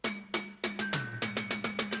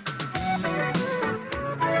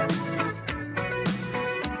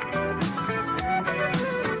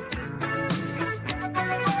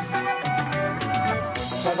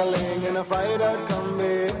straight out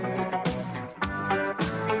Gumby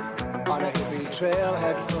on a hippie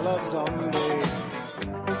trailhead full of zombies.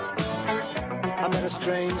 I met a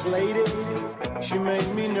strange lady, she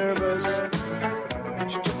made me nervous.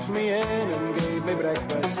 She took me in and gave me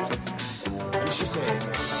breakfast. And she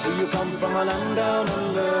said, do you come from a land down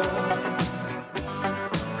under,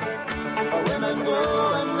 where women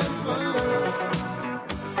go and men wonder?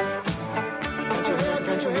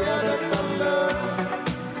 Can't you hear the thunder?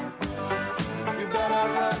 You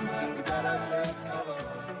better run, you better take cover.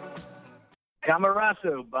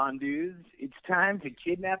 Camarasso, Bondus, it's time to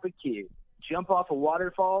kidnap a kid, jump off a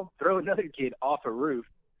waterfall, throw another kid off a roof,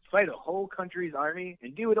 fight a whole country's army,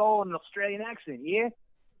 and do it all in an Australian accent, yeah?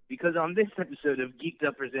 Because on this episode of Geeked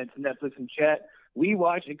Up Presents Netflix and Chat, we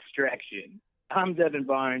watch Extraction. I'm Devin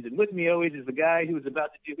Barnes, and with me always is the guy who was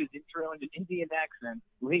about to do his intro in an Indian accent,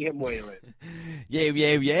 Liam Whalen.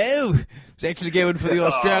 Yo. It's actually going for the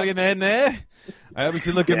Australian man there. I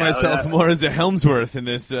obviously look at myself more as a Helmsworth in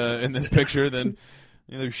this picture than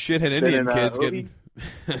those shithead Indian kids getting...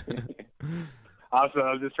 Also,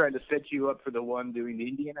 I was just trying to set you up for the one doing the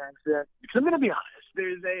Indian accent. Because I'm going to be honest,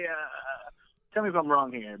 there's a... tell me if I'm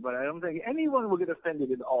wrong here, but I don't think anyone will get offended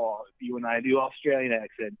at all if you and I do Australian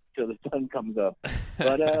accent till the sun comes up.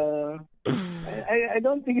 But I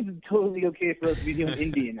don't think it's totally okay for us to be doing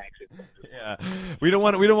Indian accents. Yeah, we don't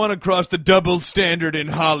want to cross the double standard in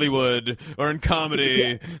Hollywood or in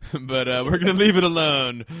comedy, but we're gonna leave it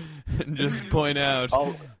alone and just point out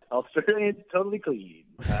Australian totally clean.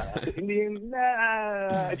 Indian,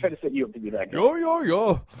 nah. I try to set you up to be that guy.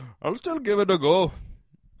 Yo. I'll still give it a go.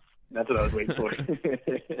 That's what I was waiting for.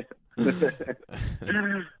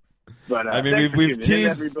 But I mean, we've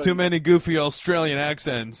teased too many goofy Australian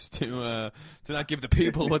accents to not give the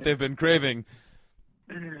people what they've been craving.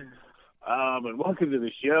 But welcome to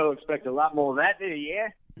the show. Expect a lot more of that today, yeah?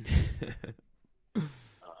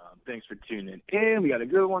 Thanks for tuning in. We got a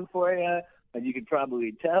good one for you. As you can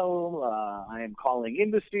probably tell, I am calling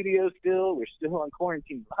in the studio still. We're still on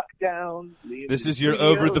quarantine lockdown. This is your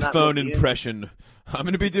over-the-phone impression. I'm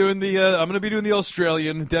going to be doing the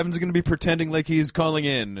Australian. Devin's going to be pretending like he's calling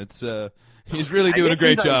in. It's he's really doing a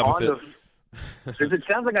great job with it. Since it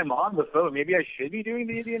sounds like I'm on the phone, maybe I should be doing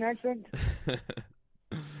the Indian accent.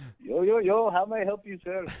 Yo, how may I help you,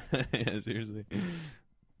 sir? Yeah, seriously.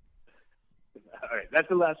 All right, that's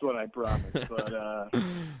the last one, I promise. But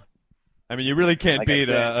I mean, you really can't beat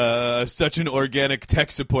such an organic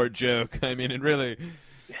tech support joke. I mean, it really...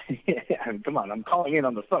 Yeah, I mean, come on, I'm calling in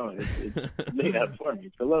on the phone. It's laid out for me.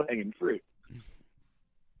 It's the low-hanging fruit.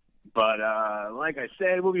 But like I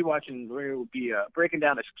said, we'll be breaking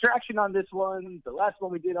down Extraction on this one. The last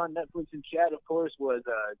one we did on Netflix and Chat, of course, was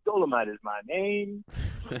Dolomite Is My Name.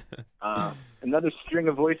 Another string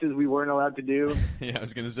of voices we weren't allowed to do. Yeah, I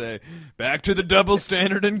was going to say, back to the double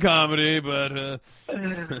standard in comedy, but...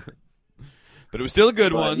 But it was still a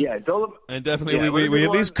good one. Yeah, and definitely we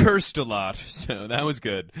at least cursed a lot, so that was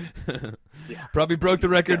good. Yeah. Probably broke the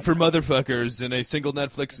record for motherfuckers in a single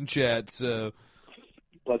Netflix and Chat, so...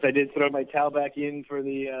 Plus, I did throw my towel back in for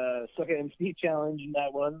the Suck at MC challenge in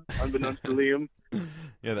that one, unbeknownst to Liam.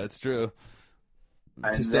 Yeah, that's true.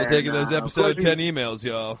 And still taking those episode 10 emails,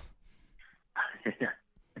 y'all.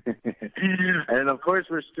 And, of course,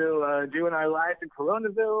 we're still doing our Live in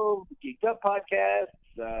Coronaville Geeked Up podcast.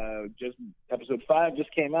 Just episode 5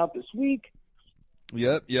 just came out this week.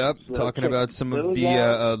 Yep. So talking about some of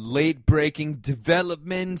the late-breaking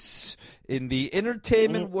developments in the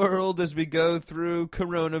entertainment world as we go through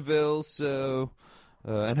Coronaville, so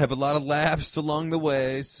and have a lot of laughs along the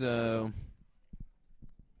way, so...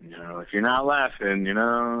 If you're not laughing,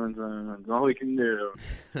 it's all we can do.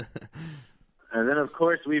 And then, of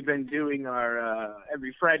course, we've been doing our,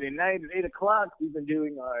 every Friday night at 8 o'clock, we've been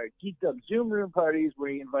doing our Geeked Up Zoom room parties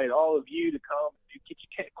where we invite all of you to come and get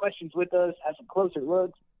your questions with us, have some closer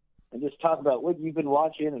looks, and just talk about what you've been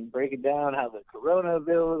watching and break it down, how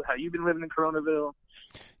you've been living in Coronaville.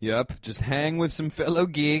 Yep, just hang with some fellow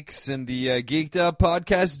geeks in the Geeked Up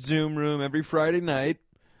Podcast Zoom room every Friday night,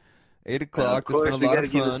 8 o'clock. It's been a lot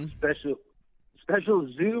of fun. Special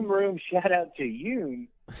Zoom room shout-out to Yoon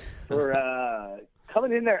for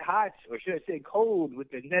coming in there hot, or should I say cold, with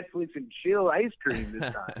the Netflix and chill ice cream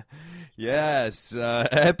this time. Yes,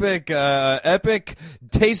 epic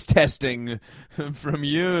taste testing from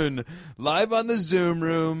Yoon live on the Zoom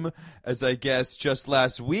room. As I guess just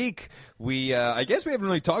last week, I guess we haven't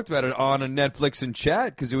really talked about it on a Netflix and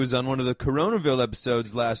Chat because it was on one of the Coronaville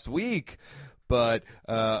episodes last week. but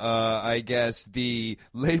I guess the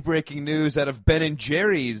late-breaking news out of Ben &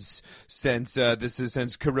 Jerry's since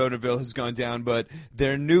Coronaville has gone down, but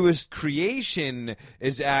their newest creation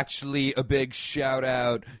is actually a big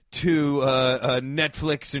shout-out to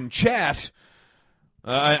Netflix and chat.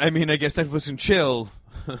 I guess Netflix and chill,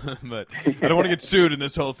 but I don't want to get sued in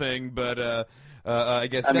this whole thing, but I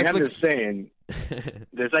guess Netflix... I'm just saying,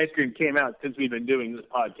 this ice cream came out since we've been doing this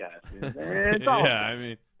podcast. It's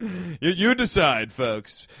all you decide,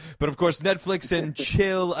 folks. But of course, Netflix and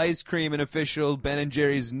chill ice cream, an official Ben &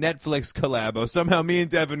 Jerry's Netflix collabo. Somehow, me and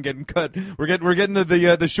Devin getting cut. We're getting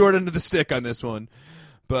the short end of the stick on this one.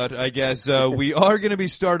 But I guess we are going to be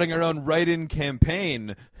starting our own write-in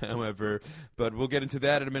campaign, however. But we'll get into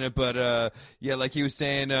that in a minute. But, yeah, like he was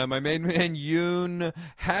saying, my main man Yoon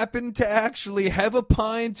happened to actually have a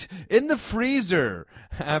pint in the freezer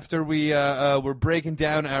after we were breaking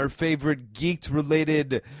down our favorite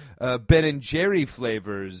geeked-related Ben & Jerry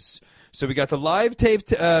flavors. So we got the live taste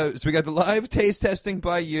testing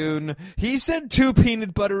by Yoon. He said 2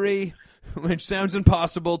 peanut buttery, which sounds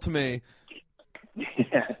impossible to me.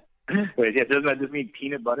 Yeah. Wait, yeah, doesn't that just mean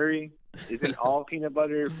peanut buttery? Isn't all peanut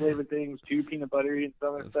butter flavored things too peanut buttery and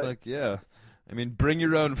some of that stuff? Fuck yeah. I mean, bring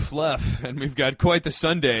your own fluff, and we've got quite the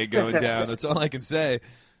sundae going down. That's all I can say.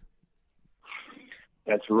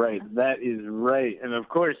 That's right. That is right. And, of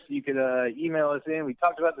course, you could email us in. We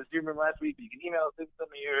talked about the Zoom room last week. You can email us in some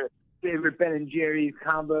of your favorite Ben & Jerry's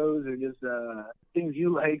combos or just things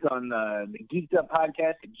you like on the Geeked Up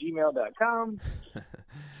Podcast at gmail.com.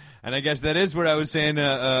 And I guess that is where I was saying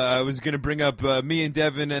I was going to bring up me and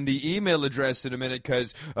Devin and the email address in a minute,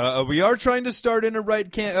 because we are trying to start in a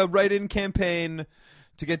write-in campaign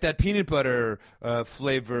to get that peanut butter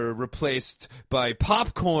flavor replaced by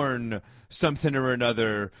popcorn something or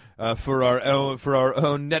another for our own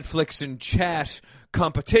Netflix and chat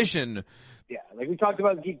competition. Yeah, like we talked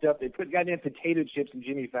about Geeked Up, they put goddamn potato chips in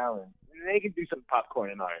Jimmy Fallon. They can do some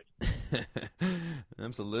popcorn in ours.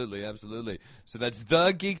 Absolutely. So that's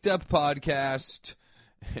the Geeked Up Podcast,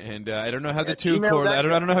 and I don't know how the two correlate. I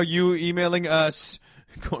don't know how you emailing us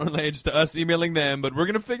correlates to us emailing them, but we're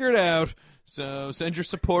gonna figure it out. So send your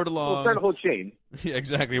support along. We'll start a whole chain. Yeah,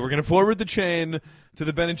 exactly. We're gonna forward the chain to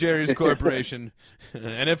the Ben & Jerry's Corporation,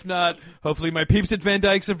 and if not, hopefully my peeps at Van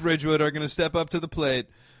Dyke's of Ridgewood are gonna step up to the plate.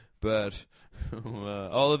 But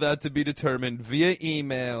all of that to be determined via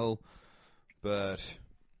email. But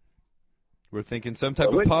we're thinking some type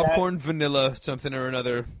of popcorn, vanilla, something or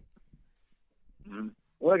another.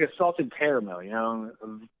 Like a salted caramel,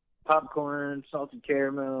 popcorn, salted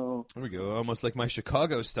caramel. There we go. Almost like my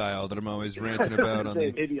Chicago style that I'm always ranting about.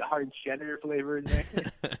 Maybe a hard cheddar flavor in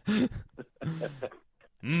there.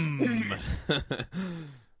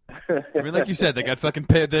 I mean, like you said, they got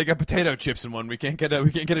potato chips in one. We can't get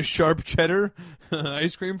a sharp cheddar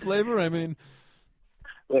ice cream flavor. I mean.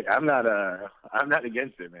 Look, I'm not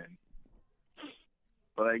against it, man.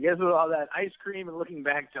 But I guess with all that ice cream and looking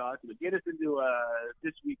back talk, to get us into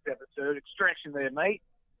this week's episode, Extraction Day at Night.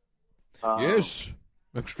 Yes,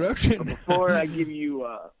 Extraction. Before I give you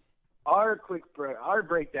our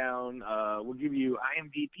breakdown, we'll give you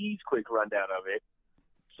IMDb's quick rundown of it.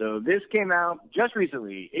 So this came out just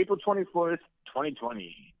recently, April 24th,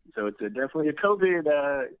 2020. So it's definitely a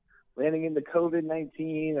COVID landing in the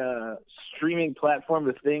COVID-19 streaming platform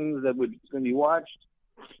of things that going to be watched.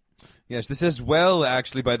 Yes, this as well,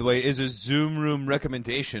 actually, by the way, is a Zoom Room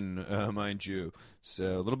recommendation, mind you.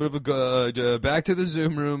 So a little bit of a back to the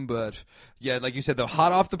Zoom Room, but yeah, like you said, though,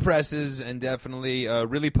 hot off the presses and definitely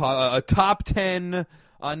really a top 10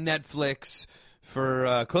 on Netflix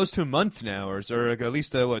for close to a month now, or at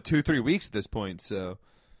least 2-3 weeks at this point. So.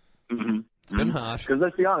 Mm-hmm. It's been hot. Because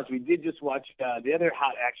let's be honest, we did just watch the other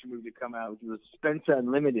hot action movie to come out, which was Spencer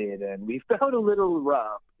Unlimited, and we felt a little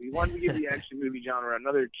rough. We wanted to give the action movie genre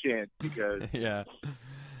another chance because yeah,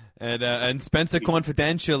 and Spencer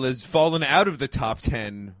Confidential has fallen out of the top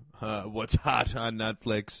 10. What's hot on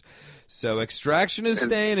Netflix? So Extraction is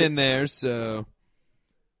staying in there. So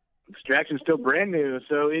Extraction's still brand new,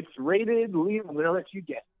 so it's rated. Liam, I'm gonna let you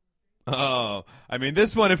guess. Oh, I mean,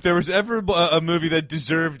 this one, if there was ever a movie that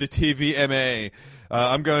deserved a TVMA,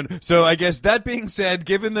 I'm going. So I guess that being said,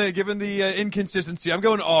 given the inconsistency, I'm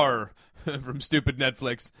going R from stupid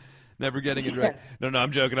Netflix, never getting it right. No,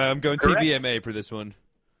 I'm joking. I'm going correct. TVMA for this one.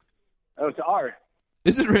 Oh, it's R.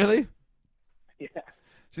 Is it really? Yeah.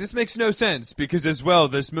 See, this makes no sense because as well,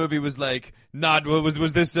 this movie was like not.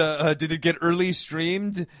 Was this? Did it get early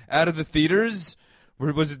streamed out of the theaters?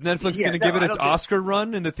 Was Netflix going to give it its Oscar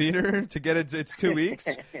run in the theater to get its 2 weeks?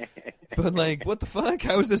 But, like, what the fuck?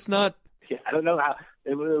 How is this not... Yeah, I don't know how...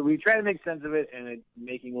 we try to make sense of it, and it's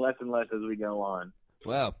making less and less as we go on.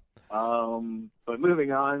 Wow. But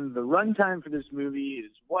moving on, the runtime for this movie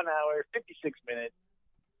is 1 hour, 56 minutes.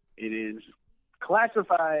 It is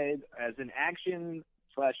classified as an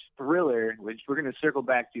action/thriller, which we're going to circle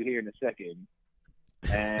back to here in a second.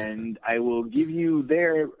 And I will give you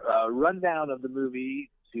their rundown of the movie,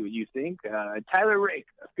 see what you think. Tyler Rake,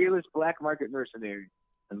 a fearless black market mercenary,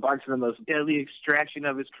 embarks on the most deadly extraction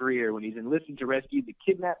of his career when he's enlisted to rescue the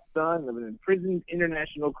kidnapped son of an imprisoned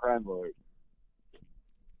international crime lord.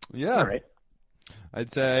 Yeah. All right. I'd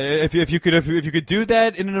say if you could do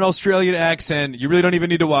that in an Australian accent, you really don't even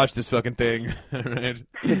need to watch this fucking thing. Right?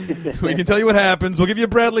 We can tell you what happens. We'll give you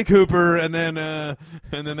Bradley Cooper, and then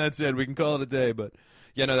that's it. We can call it a day. But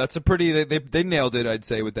yeah, no, that's a pretty. They nailed it. I'd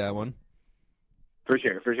say with that one. For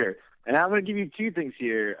sure. And I'm going to give you two things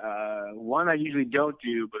here. One I usually don't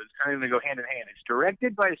do, but it's kind of going to go hand in hand. It's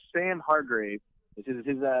directed by Sam Hargrave. This is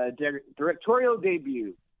his directorial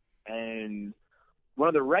debut, and one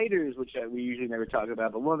of the writers, which we usually never talk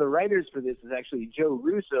about, but one of the writers for this is actually Joe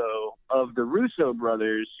Russo of the Russo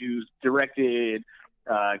brothers, who's directed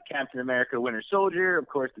Captain America: Winter Soldier, of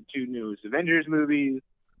course, the two newest Avengers movies.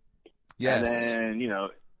 Yes. And then,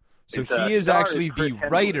 so he is actually the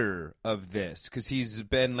writer of this, because he's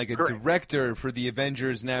been like a director for the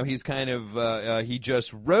Avengers. Now he's kind of he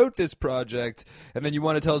just wrote this project, and then you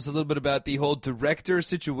want to tell us a little bit about the whole director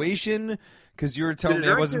situation, because you were telling me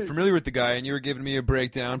I wasn't familiar with the guy, and you were giving me a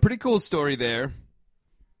breakdown. Pretty cool story there.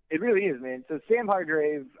 It really is, man. So Sam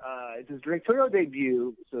Hargrave, it's his directorial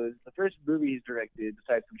debut, so it's the first movie he's directed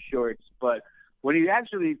besides some shorts. But what he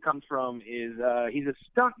actually comes from is he's a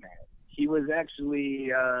stuntman. He was actually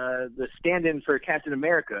the stand-in for Captain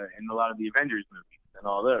America in a lot of the Avengers movies and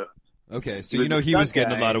all those. Okay, so he was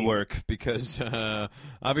getting a lot of work because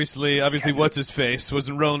obviously, what's his face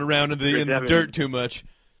wasn't rolling around in the dirt too much.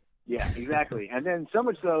 Yeah, exactly. And then so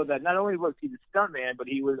much so that not only was he the stuntman, but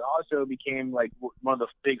he also became like one of the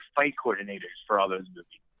big fight coordinators for all those movies.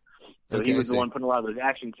 So he was the one putting a lot of those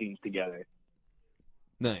action scenes together.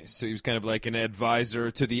 Nice. So he was kind of like an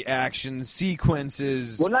advisor to the action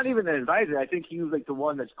sequences. Well, not even an advisor. I think he was like the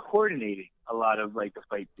one that's coordinating a lot of like the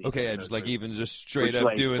fight scenes. Okay, yeah, just straight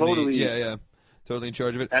up doing totally in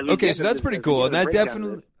charge of it. Okay, so that's pretty cool. And that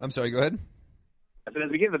definitely. I'm sorry. Go ahead. But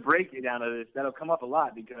as we get the breakdown of this, that'll come up a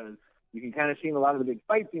lot because you can kind of see in a lot of the big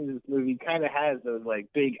fight scenes in this movie kind of has those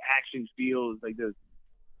like big action feels, like those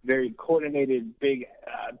very coordinated, bigger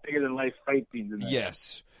than life fight scenes in there.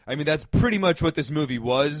 Yes. I mean, that's pretty much what this movie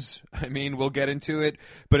was. I mean, we'll get into it,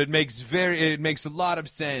 but it makes a lot of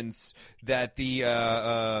sense that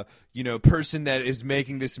the person that is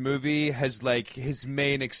making this movie has like his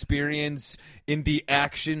main experience in the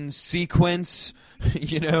action sequence,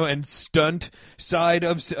 and stunt side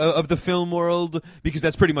of the film world, because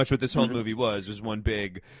that's pretty much what this whole movie was one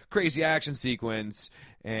big crazy action sequence.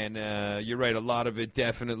 And you're right, a lot of it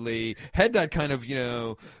definitely had that kind of,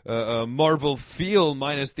 Marvel feel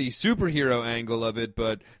minus the superhero angle of it,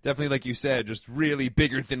 but definitely, like you said, just really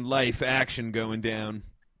bigger-than-life action going down.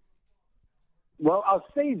 Well, I'll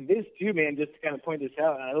say this, too, man, just to kind of point this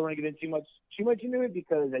out. And I don't want to get into too much into it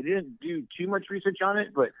because I didn't do too much research on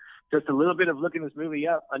it, but just a little bit of looking this movie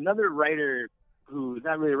up. Another writer who's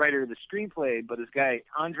not really a writer of the screenplay, but this guy,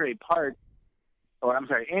 Andy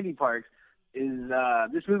Parks, is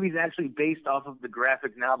this movie is actually based off of the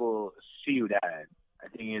graphic novel Ciudad. I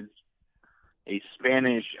think it's a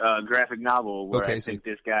Spanish graphic novel where I think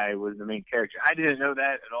this guy was the main character. I didn't know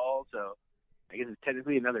that at all, so I guess it's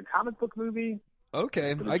technically another comic book movie.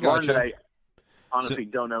 Okay, I got you. One that I honestly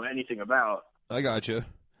don't know anything about. I got you.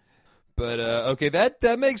 But okay,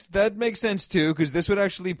 that makes sense too, because this would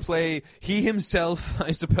actually play. He himself,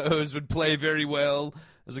 I suppose, would play very well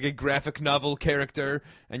as like a graphic novel character,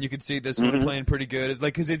 and you could see this one playing pretty good. It's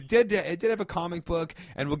like because it did have a comic book,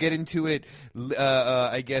 and we'll get into it,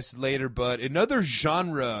 I guess later. But another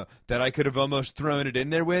genre that I could have almost thrown it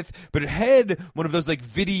in there with, but it had one of those like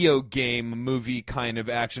video game movie kind of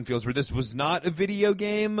action feels, where this was not a video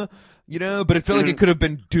game. But it felt like it could have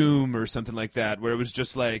been Doom or something like that, where it was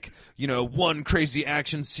just like, one crazy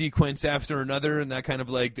action sequence after another, and that kind of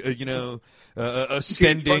like,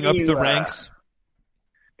 ascending up the ranks.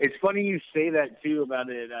 It's funny you say that, too, about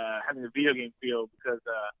it having a video game feel, because,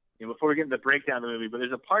 before we get into the breakdown of the movie, but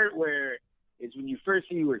there's a part where it's when you first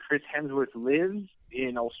see where Chris Hemsworth lives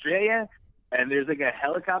in Australia, and there's like a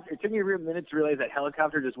helicopter. It took me a real minute to realize that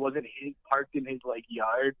helicopter just wasn't parked in his, like,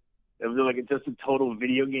 yard. It was like just a total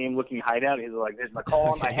video game looking hideout. He's like, "There's my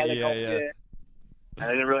call on my helicopter," and I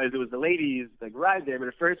didn't realize it was the ladies like ride there. But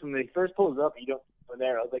at first, when they first pulls up, you don't when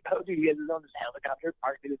there. I was like, oh, dude, he has his own helicopter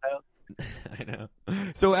parked in his house. I know.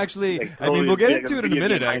 So actually, Like, I mean, we'll get into it in a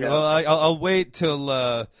minute. I know. Well, I'll wait till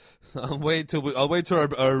when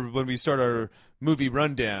we start our movie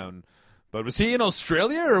rundown. But was he in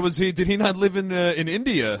Australia, or did he not live in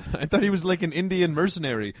India? I thought he was like an Indian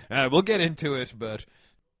mercenary. We'll get into it, but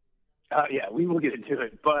yeah, we will get into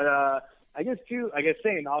it. But I guess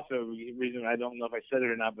saying also, the reason I don't know if I said it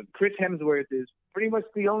or not, but Chris Hemsworth is pretty much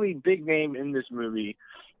the only big name in this movie.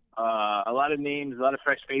 A lot of names, a lot of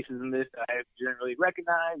fresh faces in this that I didn't really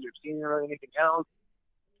recognize or seen or anything else.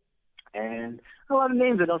 And a lot of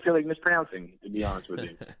names I don't feel like mispronouncing, to be honest with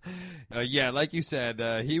you. Yeah, like you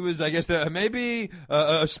said, he was, I guess, maybe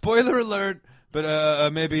a spoiler alert,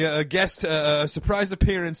 but maybe a guest, a surprise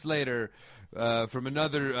appearance later from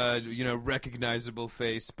another, recognizable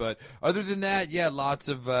face. But other than that, yeah, lots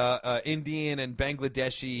of Indian and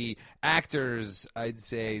Bangladeshi actors, I'd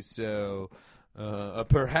say. So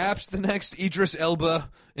perhaps the next Idris Elba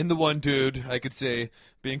in The One Dude, I could say,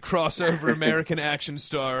 being crossover American action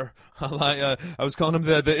star. I was calling him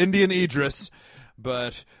the Indian Idris.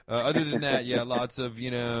 But other than that, yeah, lots of,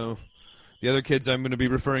 the other kids I'm going to be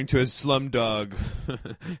referring to as Slumdog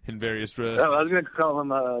in various... I was going to call him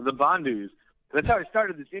the Bondus. That's how I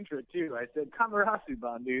started this intro, too. I said Kamarasu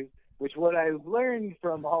Bondus, which what I've learned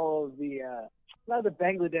from all of the... a lot of the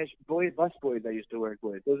Bangladesh busboys I used to work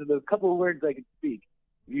with. Those are the couple of words I could speak.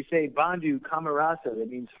 If you say Bandhu Kamarasa, that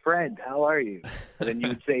means friend, how are you? And then you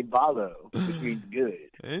would say Balo, which means good.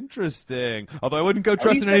 Interesting. Although I wouldn't go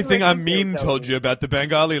trusting anything Amin told you about the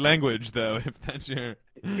Bengali language, though, if that's your...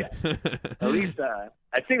 Yeah. At least,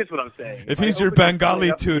 I think that's what I'm saying. If he's your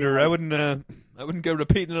Bengali tutor, I wouldn't go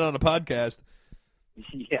repeating it on a podcast.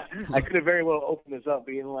 Yeah, I could have very well opened this up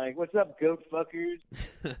being like, what's up, goat fuckers?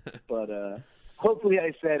 But, hopefully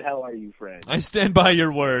I said, how are you, friend? I stand by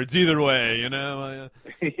your words, either way,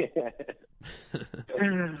 Yeah.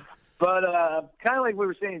 But kind of like we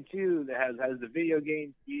were saying, too, that has the video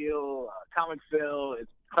game feel, comic feel. It's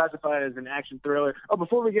classified as an action thriller. Oh,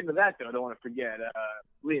 before we get into that, though, I don't want to forget.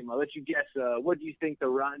 Liam, I'll let you guess. What do you think the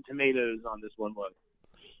Rotten Tomatoes on this one was?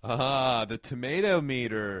 The tomato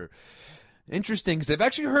meter. Interesting, because I've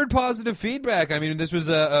actually heard positive feedback. I mean, this was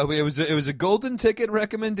it was a golden ticket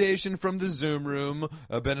recommendation from the Zoom Room.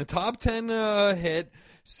 Been a top 10 hit.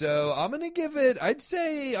 So I'm gonna give it. I'd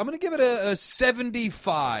say I'm gonna give it a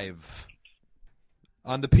 75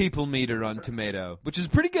 on the people meter on Tomato, which is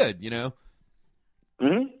pretty good,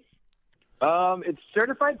 It's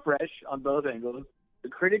certified fresh on both angles. The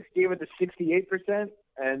critics gave it a 68%,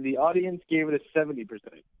 and the audience gave it a 70%.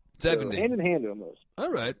 70. So hand in hand almost. All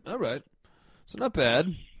right. So not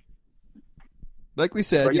bad. Like we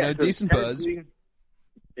said, so decent buzz.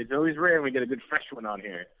 It's always rare when we get a good fresh one on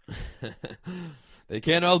here. They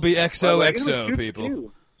can't all be XOXO people.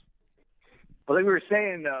 Too. But like we were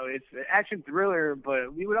saying, though, it's an action thriller,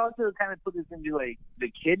 but we would also kind of put this into, like, the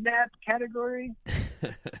kidnap category.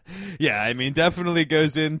 Yeah, I mean, definitely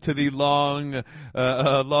goes into the long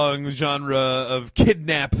genre of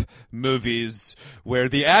kidnap movies where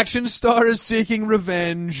the action star is seeking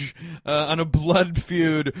revenge on a blood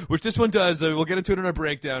feud, which this one does. We'll get into it in our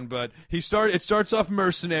breakdown, but it starts off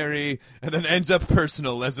mercenary and then ends up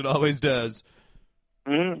personal, as it always does.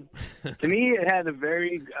 Mm-hmm. To me, it had a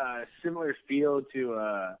very similar feel to,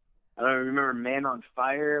 I don't remember, Man on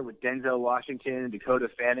Fire with Denzel Washington and Dakota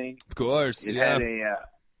Fanning. Of course, it had a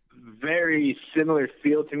very similar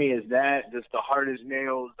feel to me as that, just the hard as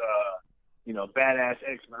nails, badass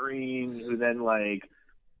ex-Marine who then,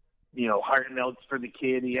 heart melts for the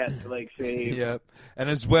kid he has to, save. Yep. And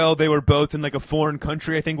as well, they were both in, a foreign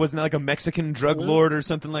country. I think, wasn't that, a Mexican drug lord or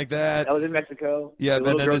something like that? That was in Mexico. Yeah, and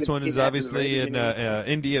then this one is obviously in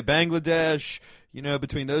India, Bangladesh,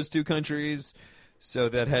 between those two countries. So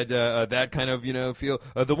that had that kind of, feel.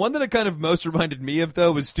 The one that it kind of most reminded me of,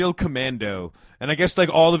 though, was still Commando. And I guess,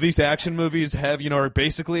 all of these action movies have, are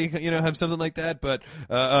basically, have something like that. But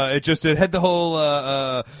it had the whole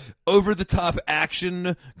over-the-top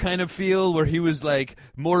action kind of feel where he was,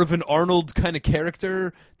 more of an Arnold kind of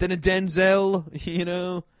character than a Denzel,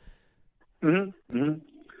 Mm-hmm. Mm-hmm.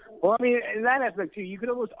 Well, I mean, in that aspect, too, you could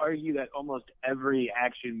almost argue that almost every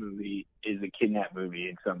action movie is a kidnap movie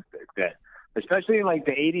in some extent. Especially in,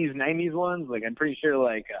 the 80s, 90s ones. I'm pretty sure,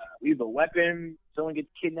 Lethal Weapon, someone gets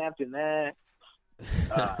kidnapped in that.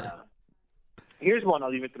 Here's one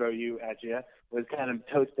I'll even throw at you. Was kind of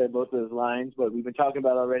toast at both those lines, but we've been talking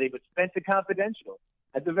about already. But Spencer Confidential.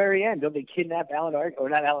 At the very end, don't they kidnap Alan Arkin? Or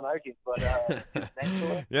not Alan Arkin, but...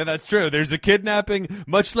 Yeah, that's true. There's a kidnapping,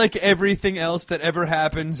 much like everything else that ever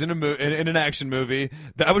happens in an action movie.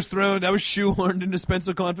 That was shoehorned into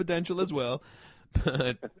Spencer Confidential as well.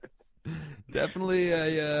 but definitely,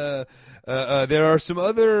 there are some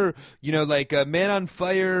other, like Man on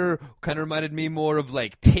Fire kind of reminded me more of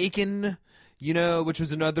like Taken, which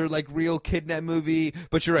was another like real kidnap movie.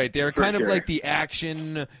 But you're right, they're kind of like the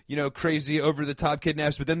action, crazy over the top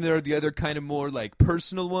kidnaps. But then there are the other kind of more like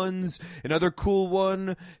personal ones. Another cool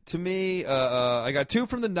one to me, I got two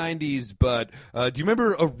from the 90s. But do you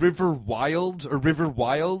remember A River Wild or River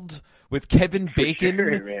Wild? With Kevin Bacon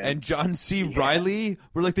and John C. Reilly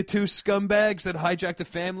were like the two scumbags that hijacked a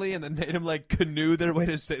family and then made them like canoe their way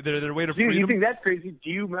to their way to freedom. You think that's crazy? Do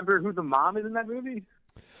you remember who the mom is in that movie?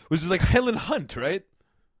 Was it like Helen Hunt, right?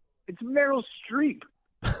 It's Meryl Streep.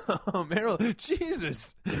 Oh, Meryl!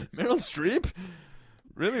 Jesus, Meryl Streep.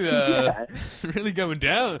 Really, really going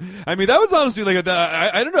down. I mean, that was honestly like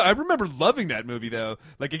I don't know. I remember loving that movie though.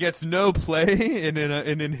 Like, it gets no play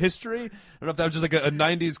in history. I don't know if that was just like a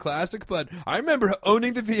 '90s classic, but I remember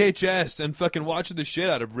owning the VHS and fucking watching the shit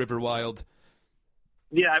out of River Wild.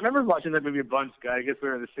 Yeah, I remember watching that movie a bunch. I guess we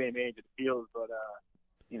were the same age, it feels, but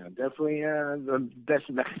definitely the best.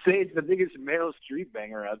 I'd say it's the biggest Meryl Streep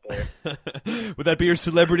banger out there. Would that be your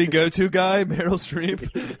celebrity go-to guy, Meryl Streep?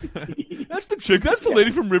 That's the chick. That's the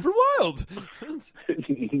lady from River Wild.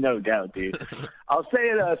 No doubt, dude. I'll say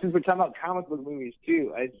it since we're talking about comic book movies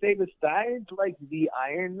too. I'd say besides like the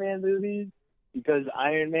Iron Man movies, because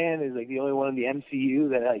Iron Man is like the only one in the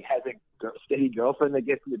MCU that like has a steady girlfriend that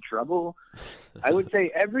gets into trouble. I would say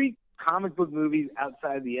every comic book movies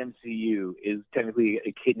outside the MCU is technically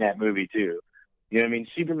a kidnap movie too. You know what I mean?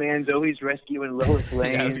 Superman's always rescuing Lois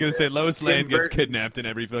Lane. Yeah, I was going to say Lois Lane gets kidnapped in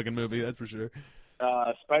every fucking movie, that's for sure.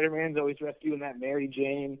 Spider-Man's always rescuing that Mary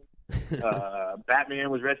Jane. Batman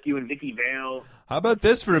was rescuing Vicky Vale. How about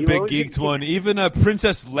this for a big geeked one? Even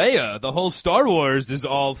Princess Leia, the whole Star Wars is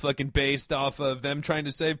all fucking based off of them trying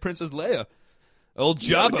to save Princess Leia. Old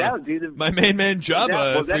Jabba. No doubt, dude. My main man Jabba.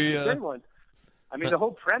 Well, that's the third one. I mean, the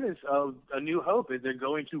whole premise of A New Hope is they're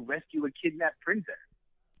going to rescue a kidnapped princess.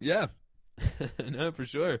 Yeah. No, for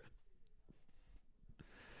sure.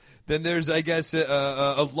 Then there's, I guess,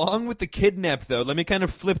 along with the kidnap, though, let me kind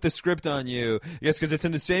of flip the script on you. Yes, because it's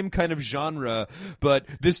in the same kind of genre, but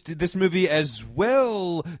this movie as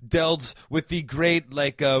well dealt with the great,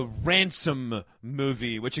 like, ransom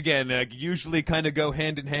movie, which, again, usually kind of go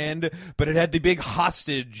hand in hand, but it had the big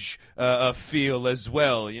hostage feel as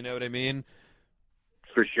well, you know what I mean?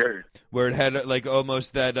 For sure. Where it had like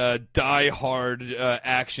almost that Die Hard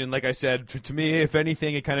action. Like I said, to me, if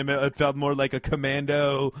anything, it felt more like a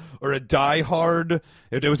Commando or a Die Hard.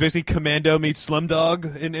 It was basically Commando meets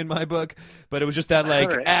Slumdog in my book. But it was just that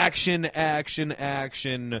like action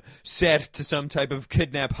set to some type of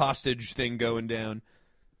kidnap hostage thing going down.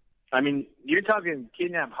 I mean, you're talking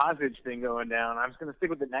kidnap hostage thing going down. I'm just going to stick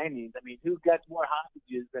with the 90s. I mean, who gets more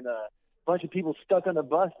hostages than a bunch of people stuck on a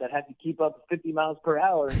bus that had to keep up 50 miles per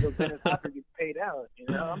hour until Dennis Hopper gets paid out?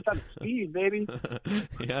 I'm talking speed, baby.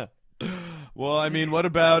 Yeah. Well, I mean, what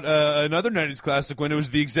about another 90s classic when it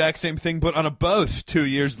was the exact same thing but on a boat 2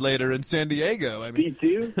 years later in San Diego? I mean,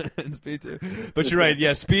 Speed 2? Speed 2. But you're right,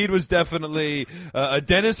 yeah, Speed was definitely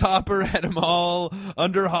Dennis Hopper had them all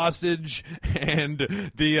under hostage,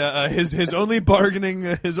 and the his only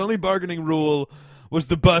bargaining rule was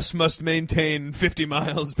the bus must maintain 50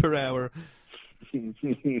 miles per hour.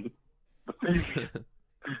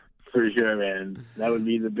 For sure, man. That would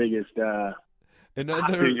be the biggest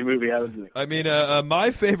hostage movie I would do. I mean,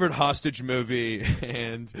 my favorite hostage movie,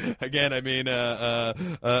 and again, I mean,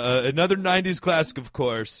 another 90s classic, of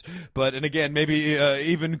course, and again, maybe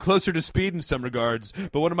even closer to Speed in some regards,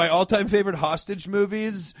 but one of my all-time favorite hostage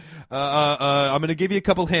movies, I'm going to give you a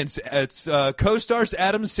couple hints. It's co-stars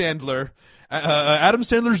Adam Sandler. Adam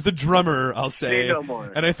Sandler's the drummer, I'll say. Say no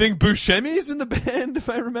more. And I think Buscemi's in the band, if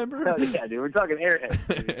I remember. Oh, yeah, dude. We're talking Airheads.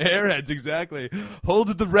 Airheads, exactly.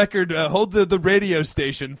 Hold the record, hold the radio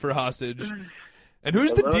station for hostage. And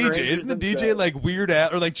who's the DJ? Isn't the DJ like Weird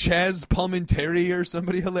Al or like Chaz Palminteri or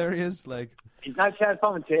somebody hilarious? Like, it's not Chaz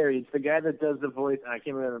Palminteri. It's the guy that does the voice. I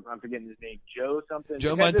can't remember. I'm forgetting his name. Joe something.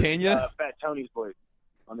 Joe Mantegna? Fat Tony's voice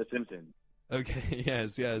on The Simpsons. Okay,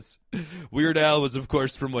 yes. Weird Al was, of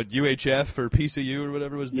course, from what, UHF or PCU or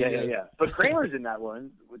whatever was the... Yeah. But Kramer's in that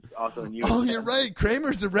one, which also in UHF. Oh, you're right.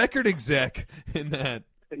 Kramer's a record exec in that.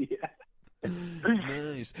 Yeah.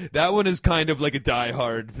 Nice. That one is kind of like a Die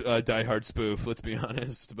Hard spoof, let's be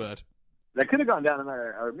honest, but... That could have gone down in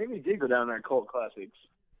or maybe it did go down in our cult classics.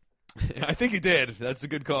 I think it did. That's a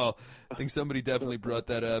good call. I think somebody definitely brought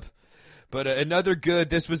that up. But another good,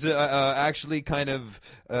 this was actually kind of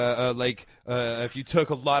if you took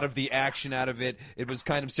a lot of the action out of it, it was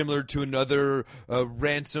kind of similar to another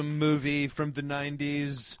ransom movie from the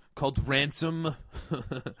 90s called Ransom.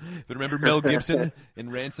 Remember Mel Gibson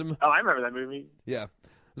in Ransom? Oh, I remember that movie. Yeah. It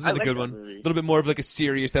was another good one. Movie. A little bit more of like a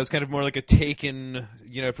serious. That was kind of more like a Taken,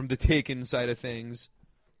 from the Taken side of things.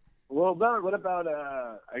 Well, what about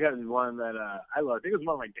I got one that I love. I think it was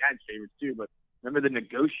one of my dad's favorites too. But remember The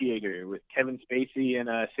Negotiator with Kevin Spacey and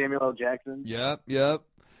Samuel L. Jackson? Yep,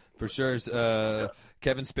 for sure.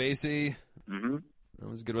 Kevin Spacey. Mm-hmm. That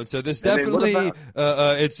was a good one. So this definitely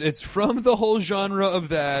it's from the whole genre of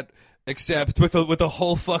that, except with a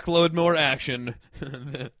whole fuckload more action.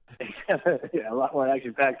 Yeah, a lot more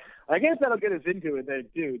action packed. I guess that'll get us into it there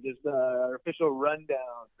too. Just our official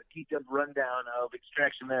rundown, the geeked-up rundown of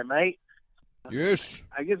Extraction there, mate. Yes.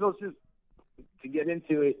 I guess let's just to get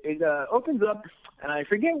into it. It opens up, and I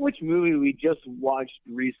forget which movie we just watched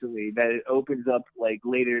recently that it opens up like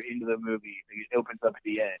later into the movie. It opens up at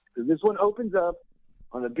the end. So this one opens up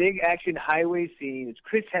on a big action highway scene. It's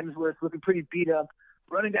Chris Hemsworth looking pretty beat up,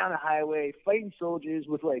 running down the highway, fighting soldiers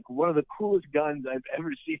with like one of the coolest guns I've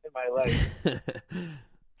ever seen in my life.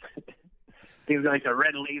 Things like the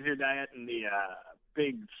red laser diet and the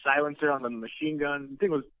big silencer on the machine gun. The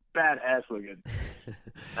thing was badass looking.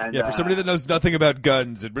 And, yeah, for somebody that knows nothing about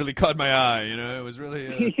guns, it really caught my eye. It was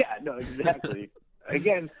really. Yeah, no, exactly.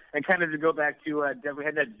 Again, and kind of to go back to, we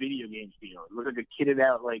had that video game feel. It looked like a kitted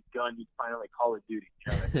out like gun you'd find on like Call of Duty.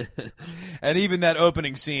 And even that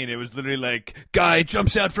opening scene, it was literally like, guy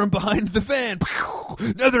jumps out from behind the van,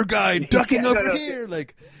 another guy ducking over here,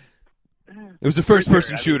 like. It was a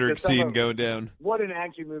first-person shooter scene going down. What an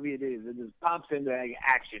action movie it is. It just pops into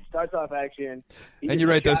action. Starts off action. And you're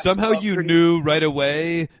right, though. Somehow you knew right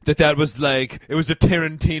away that was like, it was a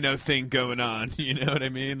Tarantino thing going on. You know what I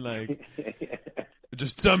mean? Like,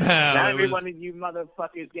 just somehow Not every one of you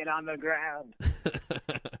motherfuckers get on the ground.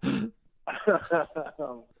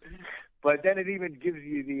 But then it even gives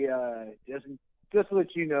you the, just to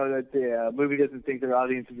let you know that the movie doesn't think their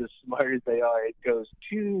audience is as smart as they are. It goes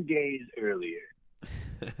 2 days earlier.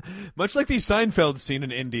 Much like the Seinfeld scene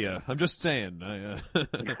in India. I'm just saying. The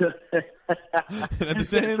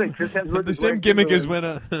same gimmick as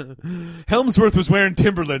when Helmsworth was wearing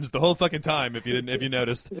Timberlands the whole fucking time. If you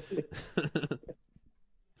noticed.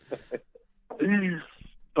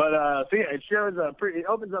 But so yeah, it shows it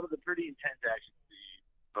opens up with a pretty intense action scene.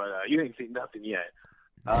 But you ain't seen nothing yet.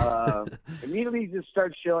 Immediately just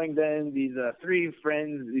starts showing then these three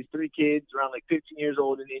friends, these three kids around like 15 years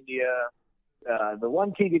old in India. The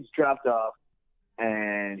one kid gets dropped off,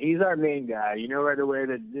 and he's our main guy. You know right away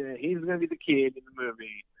that he's going to be the kid in the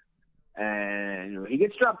movie. And he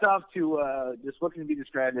gets dropped off to just what can be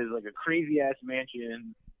described as like a crazy-ass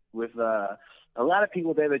mansion with a lot of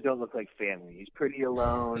people there that don't look like family. He's pretty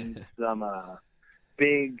alone. Some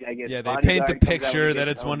big, I guess. Yeah, they paint the picture that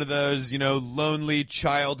it's one of those, lonely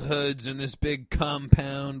childhoods in this big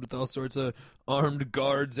compound with all sorts of armed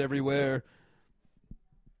guards everywhere.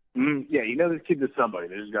 Yeah, this kid's is somebody.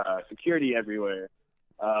 There's security everywhere.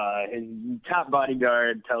 His top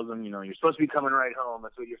bodyguard tells him, you're supposed to be coming right home.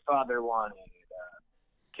 That's what your father wanted.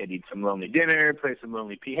 Kid eats some lonely dinner, plays some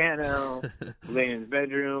lonely piano, lay in his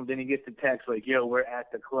bedroom. Then he gets the text like, yo, we're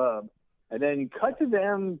at the club. And then cut to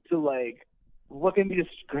them to like, what can be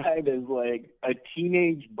described as like a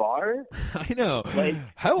teenage bar? I know. Like,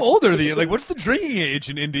 how old are they? Like, what's the drinking age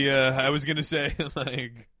in India? I was gonna say,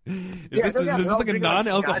 like, is this like a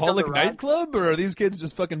non-alcoholic nightclub, or are these kids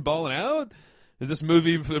just fucking balling out? Is this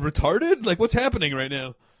movie retarded? Like, what's happening right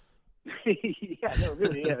now? Yeah, no,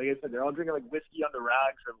 really. Yeah, like I said, they're all drinking like whiskey on the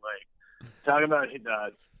rocks and like talking about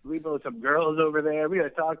sleeping with some girls over there. We gotta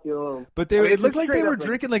talk to them. But it looked like they were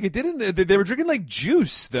drinking like it didn't. They were drinking like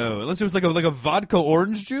juice though, unless it was like a vodka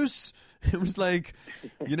orange juice. It was like,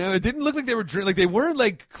 it didn't look like they were drinking. Like they weren't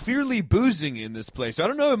like clearly boozing in this place. So I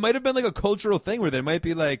don't know. It might have been like a cultural thing where there might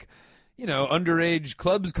be like, underage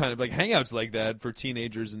clubs, kind of like hangouts like that for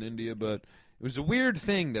teenagers in India. But it was a weird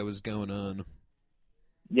thing that was going on.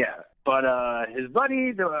 Yeah, but his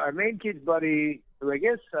buddy, our main kid's buddy, who I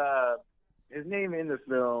guess. His name in the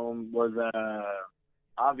film was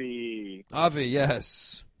Avi. Avi,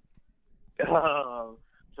 yes.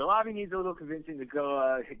 So Avi needs a little convincing to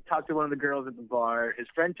go talk to one of the girls at the bar. His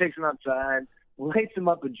friend takes him outside, lights him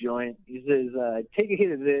up a joint. He says, take a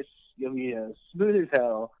hit of this. You'll be smooth as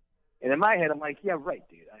hell. And in my head, I'm like, yeah, right,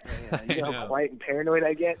 dude. You know how quiet and paranoid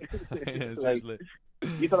I get? I know, seriously.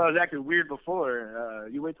 You thought I was acting weird before.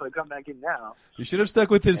 You wait till I come back in now. You should have stuck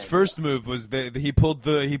with his first move. Was he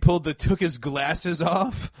took his glasses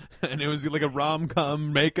off, and it was like a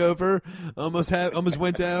rom-com makeover. Almost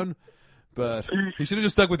went down, but he should have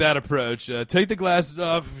just stuck with that approach. Take the glasses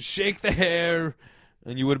off, shake the hair,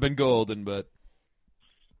 and you would have been golden. But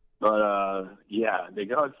But, yeah, they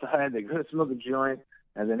go outside, they go to smoke a joint,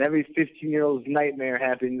 and then every 15-year-old's nightmare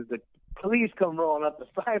happens. The police come rolling up, the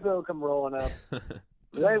 5-0 come rolling up,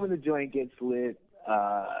 right when the joint gets lit.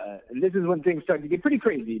 And this is when things start to get pretty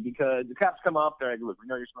crazy because the cops come up, they're like, look, we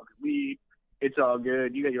know you're smoking weed. It's all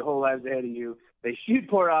good. You got your whole lives ahead of you. They shoot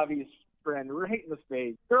poor Avi's friend right in the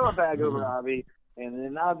face, throw a bag over Avi, and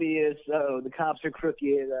then Avi is, the cops are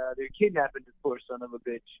crooked. They're kidnapping this poor son of a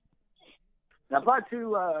bitch. Now, part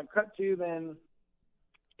two, cut to then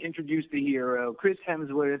introduce the hero, Chris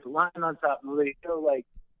Hemsworth, lying on top of they show like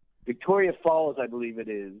Victoria Falls, I believe it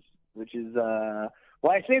is, which is, well,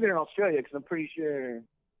 I say they're in Australia because I'm pretty sure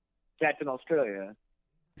that's in Australia.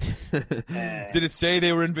 Did it say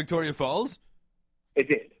they were in Victoria Falls? It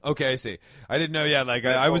did. Okay, I see. I didn't know. Yeah, like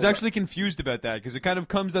I was actually confused about that because it kind of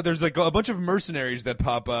comes that there's like a bunch of mercenaries that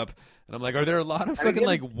pop up, and I'm like, are there a lot of fucking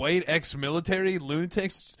like white ex-military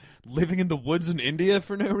lunatics living in the woods in India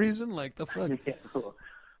for no reason? Like the fuck. Yeah, cool.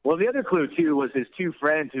 Well, the other clue too was his two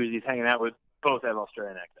friends who he's hanging out with both have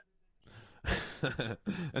Australian accents.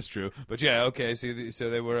 That's true, but yeah, okay. So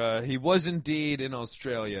they were. He was indeed in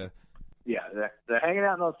Australia. Yeah, they're hanging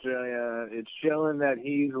out in Australia. It's showing that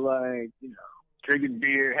he's like, drinking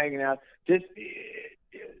beer, hanging out. Just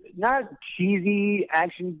not cheesy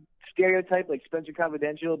action stereotype like Spencer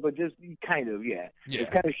Confidential, but just kind of, yeah.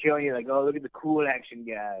 It's kind of showing you like, oh, look at the cool action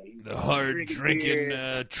guy. The hard drinking,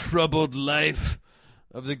 troubled life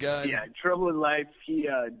of the guy. Yeah, troubled life. He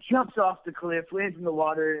jumps off the cliff, lands in the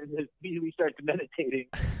water, and immediately starts meditating.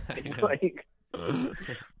 It's like...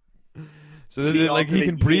 So like he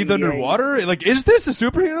can breathe underwater? Like, is this a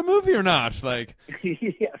superhero movie or not? Like,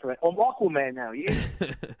 yeah, right. I'm Aquaman now, yeah.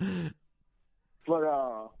 But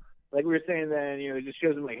like we were saying then, it just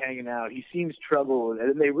shows him like hanging out. He seems troubled,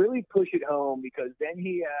 and they really push it home because then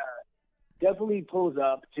he definitely pulls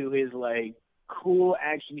up to his like cool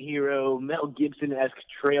action hero Mel Gibson-esque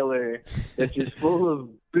trailer that's just full of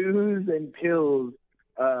booze and pills.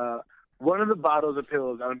 One of the bottles of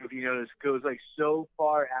pills, I don't know if you noticed, goes like so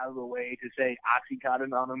far out of the way to say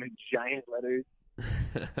Oxycontin on them in giant letters.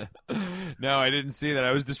 No, I didn't see that.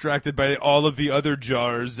 I was distracted by all of the other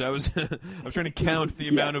jars. I was trying to count the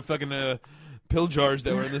amount of fucking pill jars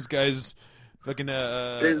that were in this guy's fucking.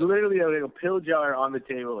 There's literally a pill jar on the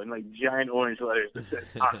table in like giant orange letters that says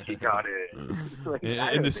Oxycontin. Like,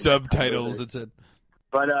 in the subtitles, it said.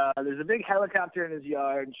 But there's a big helicopter in his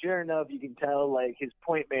yard, and sure enough, you can tell, like, his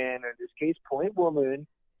point man, or in this case, point woman,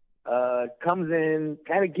 comes in,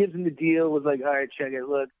 kind of gives him the deal, was like, all right, check it,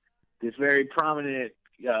 look, this very prominent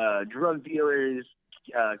drug dealer's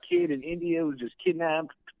kid in India was just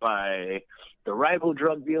kidnapped by the rival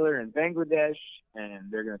drug dealer in Bangladesh,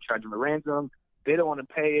 and they're going to charge him a ransom. They don't want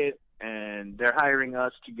to pay it, and they're hiring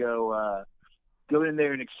us to go in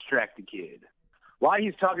there and extract the kid. While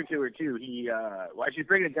he's talking to her, too, while she's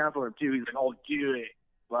breaking it down for him, too, he's like, oh, do it.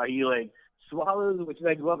 While he, like, swallows, which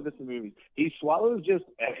I love this in the movie, he swallows just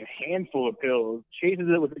a handful of pills, chases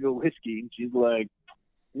it with, like, a whiskey, and she's like,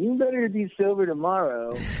 you better be sober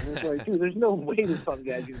tomorrow. And it's like, dude, there's no way this fucking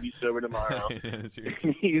guy's going to be sober tomorrow.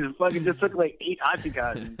 He's fucking just took, like, 8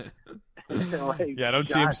 Oxycontins. Like, yeah, I don't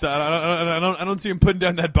see him. I don't see him putting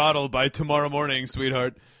down that bottle by tomorrow morning,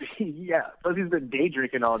 sweetheart. Yeah, plus he's been day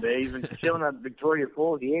drinking all day. He's been chilling at Victoria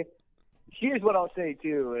Falls. Here's what I'll say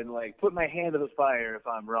too, and like put my hand to the fire if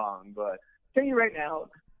I'm wrong. But tell you right now,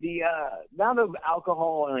 the amount of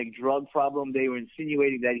alcohol and like drug problem they were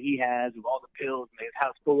insinuating that he has with all the pills and his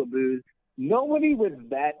house full of booze. Nobody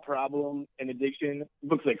with that problem and addiction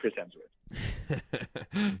looks like Chris Hemsworth.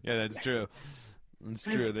 Yeah, that's true. It's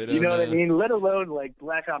true. They don't, you know what I mean? Let alone like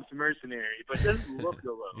Black Ops Mercenary, but doesn't look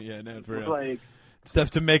alone. Yeah, no, for real. Like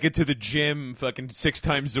stuff to make it to the gym fucking 6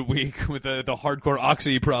 times a week with the hardcore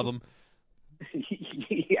oxy problem.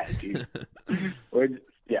 Yeah, dude.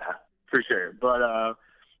 Yeah, for sure. But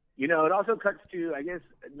it also cuts to, I guess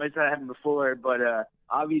it might not have happened before, but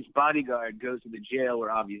Avi's bodyguard goes to the jail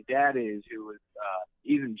where Avi's dad is, who was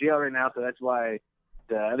he's in jail right now, so that's why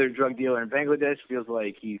the other drug dealer in Bangladesh feels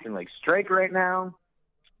like he can like strike right now.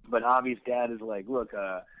 But Avi's dad is like, look,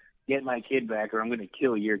 get my kid back or I'm going to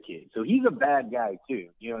kill your kid. So he's a bad guy too.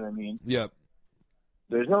 You know what I mean? Yep.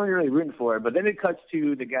 There's no one really rooting for it. But then it cuts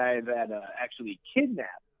to the guy that actually kidnapped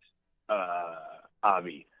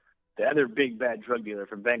Avi, the other big bad drug dealer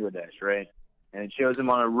from Bangladesh, right? And it shows him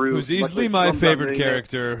on a roof. Who's easily my favorite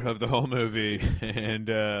character of the whole movie. And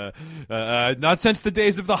not since the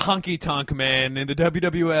days of the Honky Tonk Man in the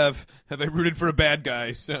WWF have I rooted for a bad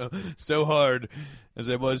guy so hard as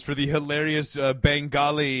I was for the hilarious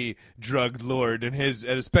Bengali drug lord and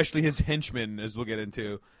especially his henchmen, as we'll get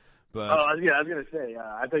into. But I was gonna say.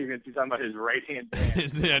 I thought you were gonna be talking about his right hand.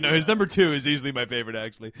 his number 2 is easily my favorite,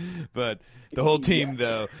 actually. But the whole team,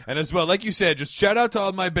 though, and as well, like you said, just shout out to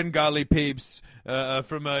all my Bengali peeps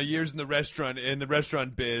from years in the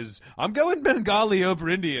restaurant biz. I'm going Bengali over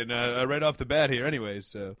Indian right off the bat here, anyways.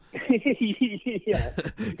 So Yeah.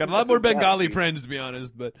 got a lot more Bengali friends, to be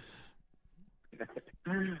honest, but.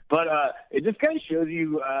 But it just kind of shows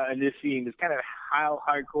you in this scene just kind of how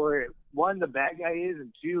hardcore, one, the bad guy is,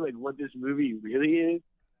 and two, like what this movie really is.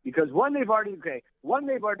 Because one, they've already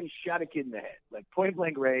shot a kid in the head, like point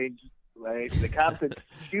blank range. Like the cops that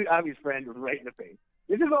shoot Avi's friend right in the face.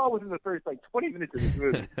 This is all within the first 20 minutes of this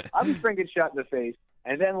movie. Avi's friend gets shot in the face,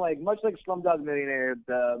 and then much like Slumdog Millionaire,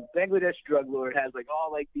 the Bangladesh drug lord has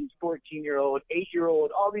all these 14-year-old,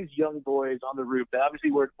 8-year-old, all these young boys on the roof that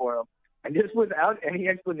obviously work for him. And just without any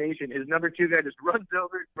explanation, his number 2 guy just runs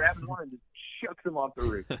over, grabs one, and just shucks him off the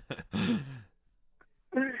roof.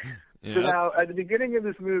 Yep. So now, at the beginning of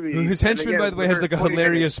this movie... His henchman, by the way, has a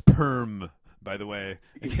hilarious perm, by the way.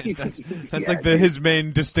 I guess that's his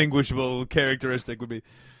main distinguishable characteristic would be...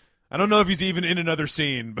 I don't know if he's even in another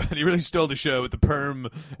scene, but he really stole the show with the perm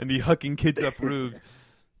and the hucking kids up roof.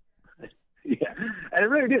 Yeah, and it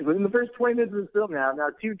really did. Within the first 20 minutes of the film now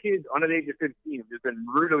 2 kids under the age of 15 have just been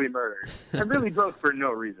brutally murdered. And really both for no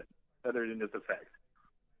reason other than just effect.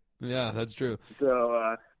 Yeah, that's true.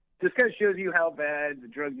 So, just kind of shows you how bad the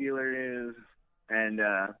drug dealer is. And,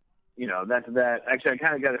 that's that. Actually, I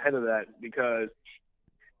kind of got ahead of that because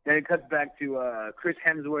then it cuts back to Chris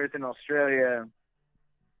Hemsworth in Australia.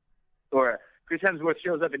 Or Chris Hemsworth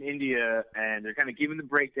shows up in India, and they're kind of giving the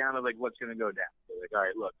breakdown of what's going to go down. They're like, all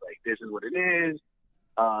right, look, this is what it is.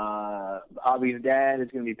 Avi's dad is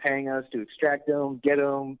going to be paying us to extract him, get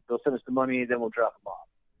him. They'll send us the money, then we'll drop him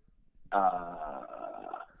off.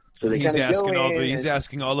 So he's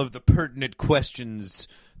asking all of the pertinent questions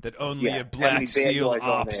that only a Black Seal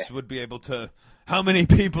ops would be able to. How many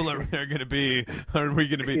people are there going to be? Are we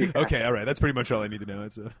going to be? Okay, all right. That's pretty much all I need to know.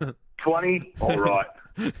 It's 20. All right.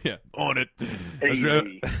 Yeah, on it.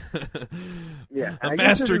 Yeah, a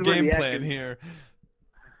master game plan here.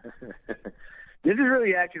 This is where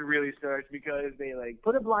the action really starts because they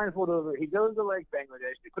put a blindfold over. He goes to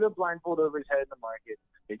Bangladesh. They put a blindfold over his head in the market.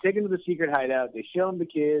 They take him to the secret hideout. They show him the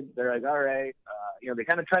kid. They're like, all right. They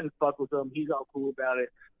kind of try to fuck with him. He's all cool about it.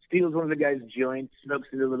 Steals one of the guy's joints, smokes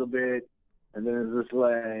it a little bit. And then it's just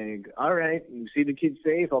all right, you see the kid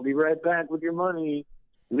safe. I'll be right back with your money.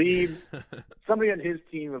 Leave. Somebody on his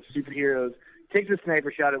team of superheroes takes a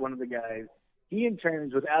sniper shot at one of the guys. He, in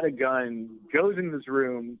turns, without a gun, goes in this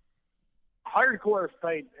room. Hardcore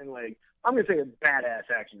fight and, I'm going to say a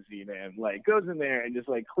badass action scene, man. Goes in there and just,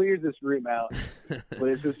 clears this room out. But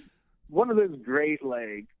it's just one of those great,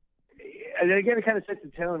 and again, it kind of sets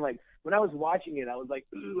the tone. When I was watching it, I was like,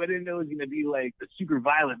 ooh, I didn't know it was going to be a super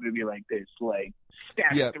violent movie like this.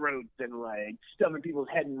 Stabbing throats and stuffing people's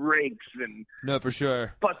head in rakes and no, for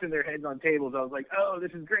sure, busting their heads on tables. I was like, oh,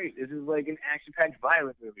 this is great. This is an action-packed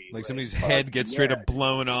violent movie. Somebody's head gets straight up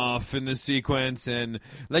blown off in the sequence, and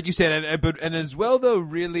like you said, and as well though,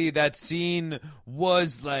 really that scene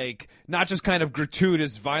was not just kind of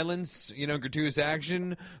gratuitous violence, gratuitous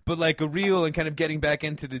action, but a real and kind of getting back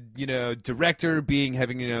into the director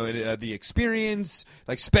having the experience,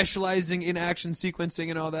 specializing in action sequencing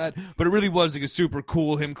and all that. But it really was a super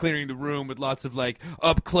cool him clearing the room with lots of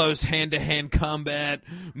up close hand to hand combat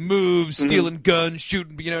moves, stealing guns,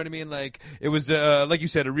 shooting. You know what I mean? It was like you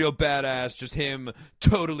said, a real badass. Just him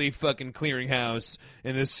totally fucking clearing house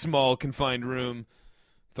in this small confined room.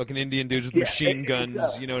 Fucking Indian dudes with machine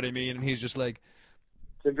guns. You know what I mean? And he's just it's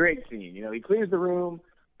a great scene. He clears the room.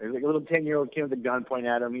 There's a little 10-year-old kid with a gun pointing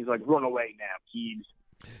at him. He's like, run away now, kids.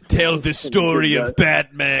 Tell the story of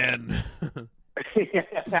Batman.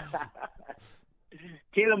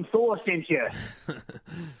 Tell him Thor sent you.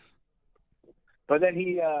 But then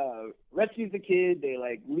he rescues the kid. They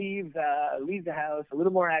leave the house. A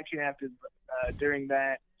little more action after during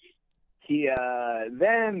that. He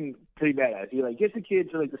then pretty badass. He gets the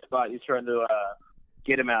kid to the spot he's trying to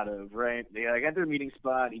get him out of. Right? They got their meeting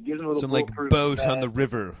spot. He gives him a little some boat on the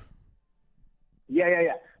river.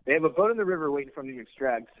 Yeah. They have a boat in the river waiting for him to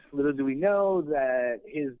extract. Little do we know that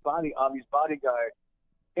his Avi's bodyguard.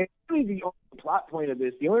 And really the only plot point of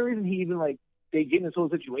this, the only reason he even they get in this whole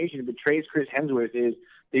situation and betrays Chris Hemsworth is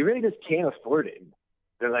they really just can't afford it.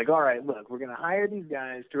 They're like, all right, look, we're going to hire these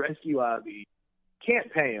guys to rescue Avi.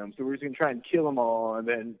 Can't pay them, so we're just going to try and kill them all and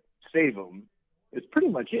then save them. It's pretty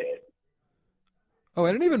much it. Oh,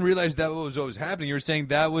 I didn't even realize that was what was happening. You were saying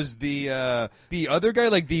that was the other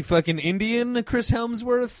guy, the fucking Indian Chris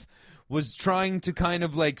Hemsworth, was trying to kind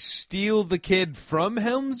of like steal the kid from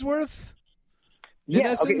Hemsworth.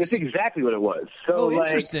 Yeah, okay, that's exactly what it was. So,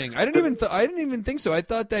 interesting. I didn't even think so. I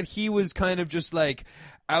thought that he was kind of just like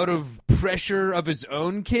out of pressure of his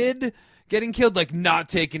own kid getting killed, like not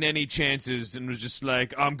taking any chances, and was just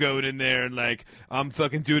like, I'm going in there and like I'm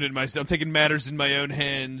fucking doing it myself. I'm taking matters in my own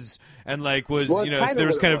hands, and like was there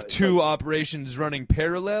was kind of two operations running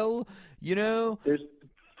parallel. There's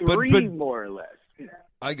three more or less.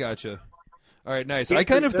 I gotcha. All right, nice. I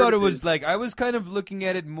kind of thought it was like I was kind of looking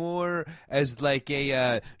at it more as like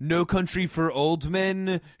a No Country for Old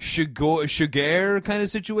Men Sugar kind of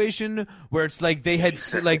situation, where it's like they had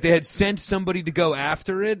sent somebody to go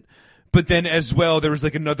after it, but then as well there was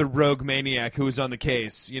like another rogue maniac who was on the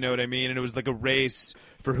case. You know what I mean? And it was like a race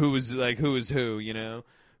for who was who.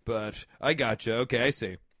 But I gotcha. Okay, I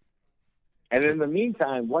see. And in the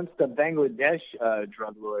meantime, once the Bangladesh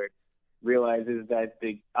drug lord realizes that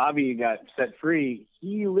the Avi got set free,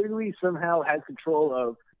 he literally somehow has control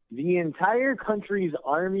of the entire country's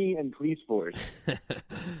army and police force.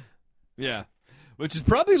 Yeah. Which is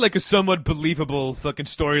probably like a somewhat believable fucking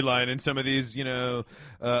storyline in some of these,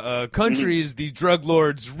 countries. These drug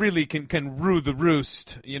lords really can rule the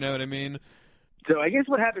roost. You know what I mean? So I guess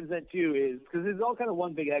what happens then, too, is because it's all kind of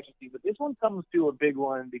one big action scene, but this one comes to a big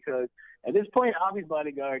one because at this point, Avi's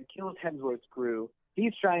bodyguard kills Hemsworth's crew.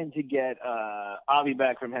 He's trying to get Avi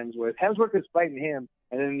back from Hemsworth. Hemsworth is fighting him.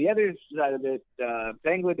 And then the other side of it,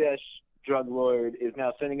 Bangladesh drug lord is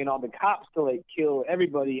now sending in all the cops to, like, kill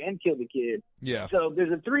everybody and kill the kid. Yeah. So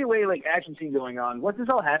there's a three-way, like, action scene going on. Once this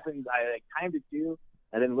all happens, I, like, timed it, too,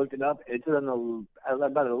 and then looked it up. It's about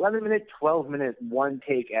an 11-minute, 12-minute,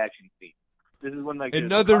 one-take action scene. This is when, like,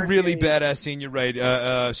 another really badass scene. You're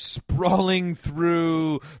right. Sprawling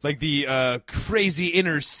through like the crazy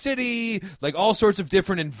inner city, like all sorts of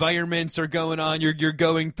different environments are going on. You're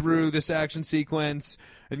going through this action sequence,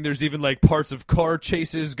 and there's even like parts of car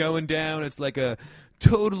chases going down. It's like a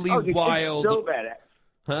totally wild. It's so badass.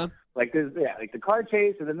 Huh? Like there's like the car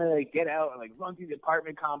chase, and then they like get out and like run through the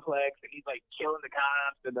apartment complex, and he's like killing the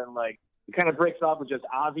cops, and then like. It kind of breaks off with just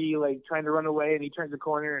Avi like trying to run away, and he turns the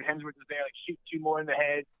corner, and Hemsworth is there, like shoot two more in the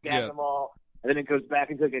head, stab them all, and then it goes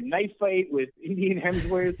back into like a knife fight with Indian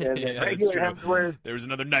Hemsworth and regular Hemsworth. There was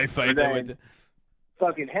another knife fight.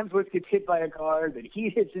 Fucking Hemsworth gets hit by a car, then he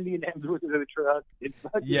hits Indian Hemsworth into the truck. It's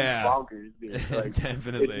fucking bonkers, dude. Like,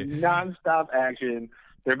 definitely. It's nonstop action.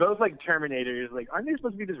 They're both like Terminators. Like, aren't they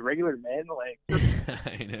supposed to be just regular men? Like,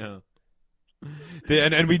 I know.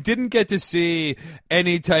 And we didn't get to see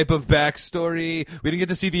any type of backstory. We didn't get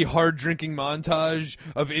to see the hard drinking montage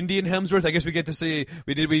of Indian Hemsworth. I guess we did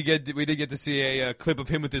get to see a clip of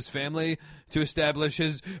him with his family to establish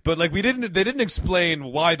his. But like they didn't explain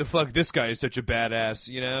why the fuck this guy is such a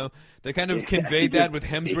badass. They kind of conveyed that with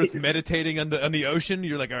Hemsworth meditating on the ocean.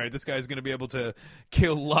 You're like, all right, this guy's going to be able to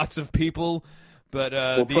kill lots of people. But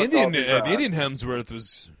the Indian Hemsworth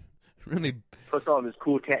was really plus all of his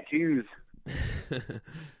cool tattoos.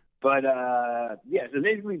 But so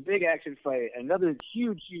basically big action fight, another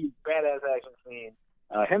huge badass action scene.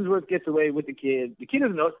 Hemsworth gets away with the kid. The kid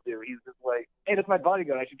doesn't know what to do. He's just like, hey, that's my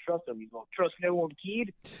bodyguard, I should trust him. He's like, trust no one,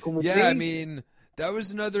 kid. Yeah, I mean, that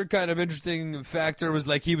was another kind of interesting factor, was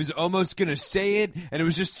like he was almost gonna say it, and it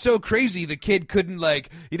was just so crazy the kid couldn't I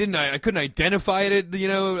couldn't identify it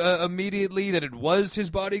immediately that it was his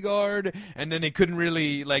bodyguard, and then they couldn't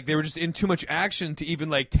really they were just in too much action to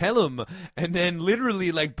even tell him. And then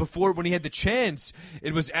literally before, when he had the chance,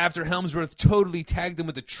 it was after Hemsworth totally tagged him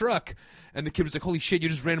with the truck, and the kid was like, holy shit, you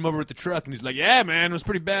just ran him over with the truck. And he's like, yeah man, it was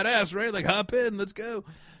pretty badass, right? Like, hop in, let's go.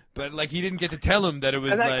 But he didn't get to tell him that it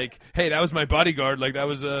was hey, that was my bodyguard. Like, that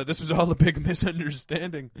was this was all a big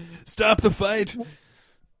misunderstanding. Stop the fight.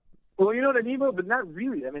 Well, you know what I mean, but not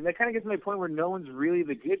really. I mean, that kind of gets to my point where no one's really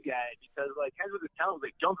the good guy, because Hemsworth is telling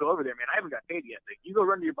him, don't go over there, man. I haven't got paid yet. You go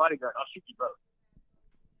run to your bodyguard. I'll shoot you both.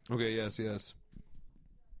 Okay. Yes.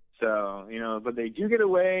 So but they do get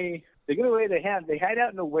away. They hide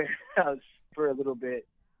out in a warehouse for a little bit.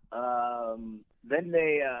 Then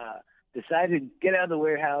they decided to get out of the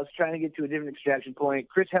warehouse, trying to get to a different extraction point.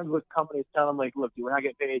 Chris Hemsworth's company is telling him, look, dude, we're not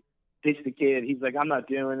getting paid. Ditch the kid. He's like, I'm not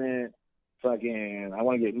doing it. Fucking, I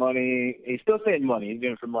want to get money. He's still saying money. He's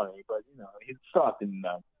doing it for money, but, he's fucking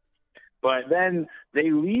nuts. But then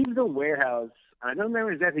they leave the warehouse. I don't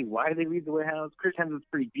remember exactly why they leave the warehouse. Chris Hemsworth's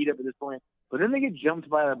pretty beat up at this point. But then they get jumped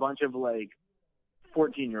by a bunch of,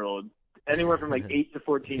 14-year-olds. Anywhere from 8 to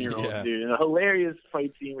 14-year-olds, dude. And a hilarious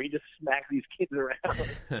fight scene where he just smacks these kids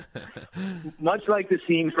around. Much like the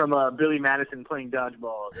scene from Billy Madison playing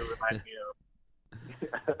dodgeball. It reminds me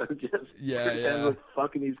of. Just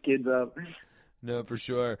fucking these kids up. No, for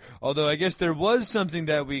sure. Although I guess there was something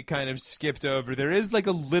that we kind of skipped over. There is like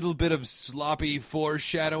a little bit of sloppy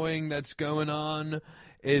foreshadowing that's going on.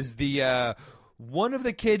 Is the one of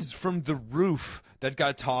the kids from the roof that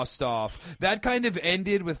got tossed off. That kind of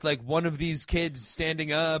ended with like one of these kids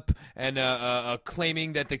standing up and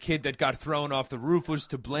claiming that the kid that got thrown off the roof was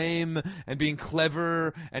to blame and being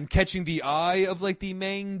clever and catching the eye of like the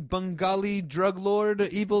main Bengali drug lord,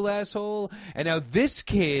 evil asshole. And now this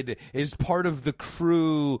kid is part of the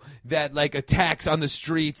crew that like attacks on the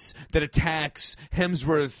streets, that attacks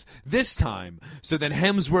Hemsworth this time. So then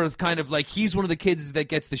Hemsworth kind of like, he's one of the kids that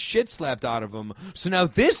gets the shit slapped out of him. So now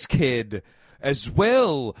this kid as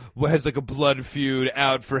well has like a blood feud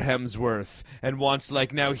out for Hemsworth and wants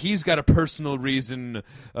like, now he's got a personal reason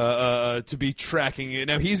to be tracking it.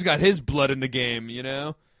 Now he's got his blood in the game, you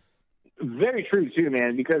know? Very true too,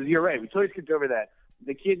 man, because you're right. We totally skipped over that.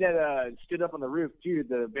 The kid that stood up on the roof too,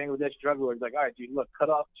 the Bangladesh drug lord, is like, all right, dude, look, cut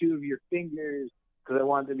off 2 of your fingers because I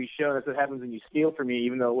want it to be shown. That's what happens when you steal from me,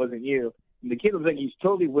 even though it wasn't you. The kid looks like he's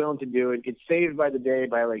totally willing to do it. Gets saved by the day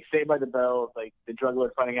by like Saved by the Bell, like the drug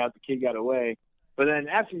lord finding out the kid got away. But then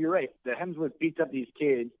after, you're right, the Hemsworth beats up these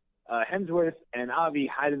kids. Hemsworth and Avi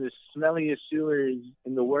hide in the smelliest sewers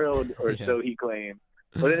in the world, or so he claimed.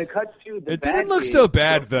 But then it cuts to the It didn't look so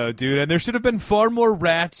bad though, dude. And there should have been far more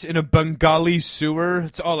rats in a Bengali sewer.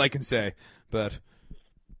 That's all I can say. But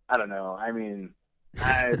I don't know. I mean,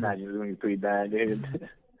 I imagine it was going to be pretty bad, dude.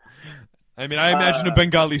 I mean, I imagine a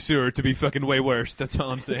Bengali sewer to be fucking way worse. That's all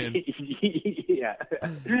I'm saying. Yeah,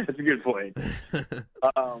 that's a good point.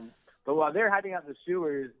 But while they're hiding out in the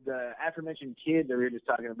sewers, the aforementioned kid that we were just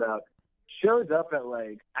talking about shows up at,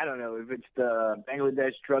 like, I don't know if it's the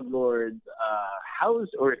Bangladesh drug lord's house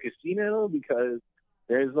or a casino, because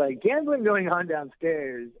there's, like, gambling going on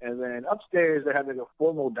downstairs, and then upstairs they're having a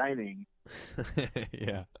formal dining.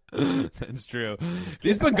 Yeah, that's true.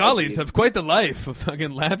 These Bengalis have quite the life of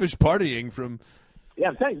fucking lavish partying from... Yeah,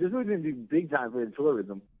 I'm telling you, this was going to be big time for the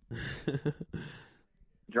tourism.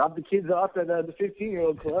 Drop the kids off at the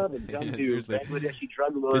 15-year-old club and come to Bangladeshi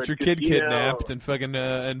drug lord. Get your kid kidnapped and fucking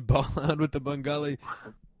and ball out with the Bengali.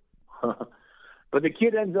 But the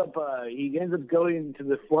kid ends up going to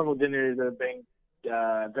the formal dinner the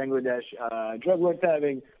Bangladesh drug lord's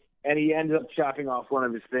having, and he ends up chopping off one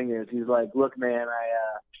of his fingers. He's like, "Look, man, I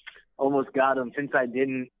almost got him. Since I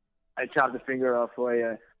didn't, I chopped the finger off for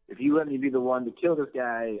you. If you let me be the one to kill this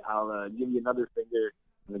guy, I'll give you another finger."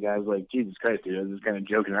 And the guy's like, "Jesus Christ, dude, I was just kind of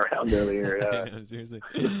joking around earlier. Yeah, seriously.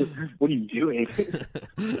 What are you doing?"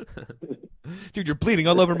 Dude, you're bleeding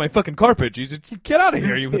all over my fucking carpet. Jesus, get out of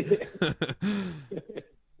here, you.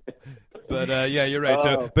 But yeah, you're right.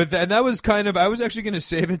 So, and that was kind of. I was actually going to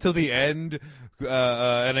save it till the end,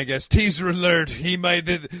 and I guess teaser alert. He might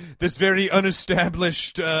this very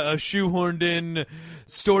unestablished, shoehorned in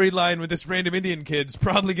storyline with this random Indian kid's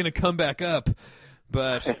probably going to come back up.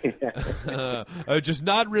 But just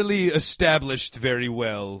not really established very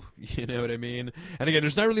well, you know what I mean? And again,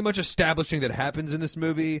 there's not really much establishing that happens in this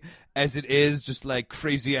movie, as it is just like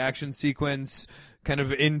crazy action sequence, kind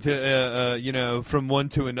of into from one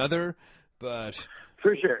to another. But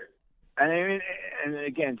for sure, and I mean, and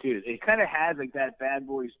again too, it kind of has like that Bad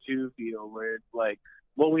Boys 2 feel, where it's like,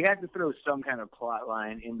 well, we have to throw some kind of plot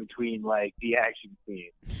line in between like the action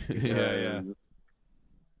scenes. Yeah.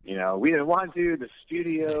 You know, we didn't want to. The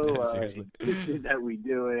studio insisted that we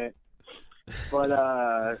do it.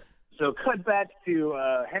 But so cut back to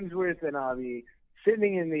Hemsworth and Avi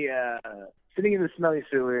sitting in the smelly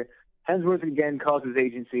sewer. Hemsworth again calls his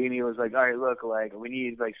agency, and he was like, "All right, look, like we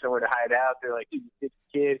need like somewhere to hide out." They're like, "Dude, this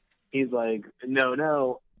kid." He's like,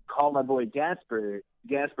 "No, call my boy Gasper.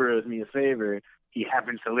 Gasper owes me a favor. He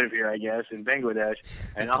happens to live here, I guess, in Bangladesh,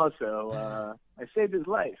 and also I saved his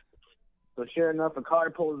life." So sure enough, a car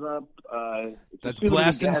pulls up. That's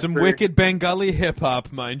blasting some wicked Bengali hip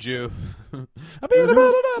hop, mind you.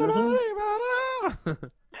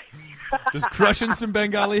 Just crushing some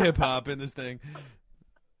Bengali hip hop in this thing.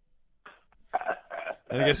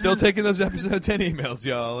 And I guess still taking those episode 10 emails,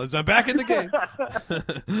 y'all, as I'm back in the game.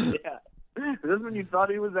 Yeah, this is when you thought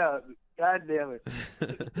he was out. God damn it.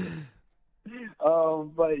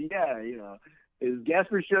 But yeah, you know. His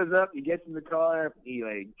Gasper shows up, he gets in the car,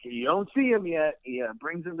 you don't see him yet, he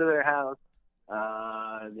brings him to their house,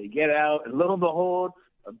 they get out, and lo and behold,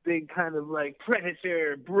 a big kind of like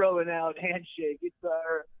Predator broing out handshake. It's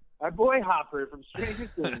our boy Hopper from Stranger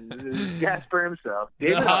Things, Gasper himself,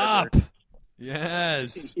 David the Hop. Harper.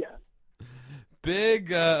 Yes. Yeah.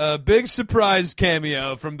 Big surprise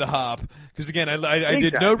cameo from the Hop. Because again, I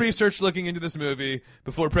did no research looking into this movie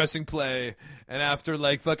before pressing play, and after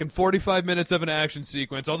like fucking 45 minutes of an action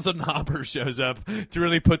sequence, all of a sudden Hopper shows up to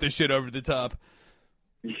really put this shit over the top.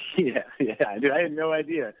 Yeah, dude, I had no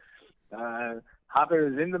idea. Hopper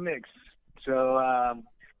is in the mix, so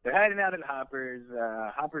they're hiding out at Hopper's.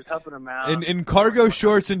 Hopper's helping them out in cargo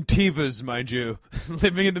shorts and tivas, mind you,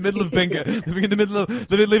 living in the middle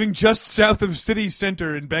of living just south of city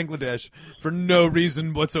center in Bangladesh for no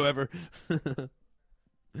reason whatsoever.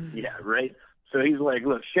 Yeah, right. So he's like,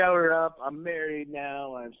 "Look, shower up. I'm married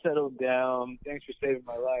now. I'm settled down. Thanks for saving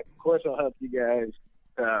my life. Of course, I'll help you guys."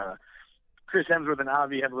 Chris Hemsworth and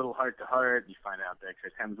Avi have a little heart-to-heart. You find out that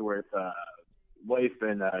Chris Hemsworth. Wife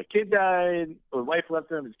and kid died, or wife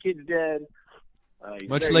left him, his kid's dead.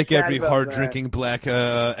 Much like every hard-drinking black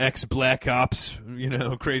ex-black ops,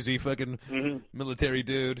 crazy fucking military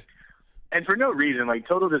dude. And for no reason, like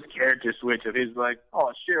total this character switch of his like,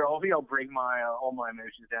 oh sure, I'll bring my all my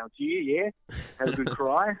emotions down to you, yeah. Have a good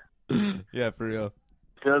cry. Yeah, for real.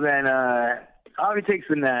 So then Avi takes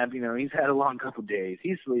a nap. He's had a long couple days.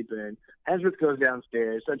 He's sleeping. Hemsworth goes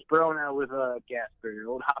downstairs, starts broing out with Gasper,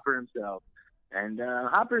 old Hopper himself. And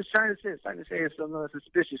Hopper's trying to say some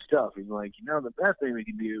suspicious stuff. He's like, the best thing we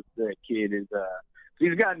can do for that kid is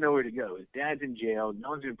he's got nowhere to go. His dad's in jail.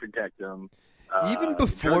 No one's going to protect him. Even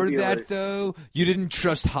before that, though, you didn't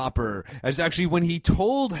trust Hopper. As actually, when he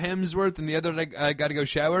told Hemsworth and the other, I got to go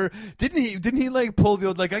shower, didn't he like pull the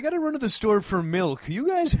old, like, I got to run to the store for milk. You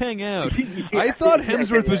guys hang out. I thought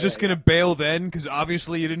Hemsworth was just going to bail then, because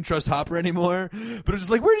obviously you didn't trust Hopper anymore. But it was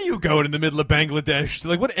just like, where do you go in the middle of Bangladesh?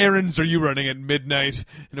 Like, what errands are you running at midnight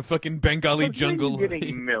in a fucking Bengali jungle?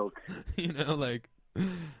 Getting milk. like...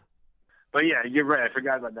 But yeah, you're right. I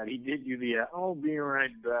forgot about that. He did do the, I'll be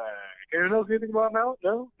right back. Anyone else anything about now?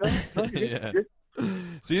 No? Yeah.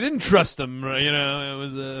 So you didn't trust him, right? It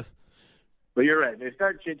was But you're right. They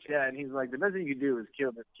start chit-chatting. He's like, the best thing you can do is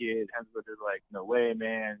kill this kid. Hemsworth is like, no way,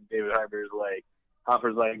 man. David Hopper's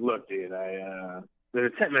like, look, dude, there's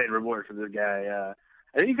a $10 million reward for this guy.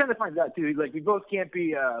 And then he kind of finds out, too. He's like, we both can't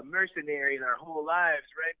be mercenaries our whole lives,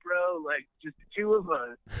 right, bro? Like, just the two of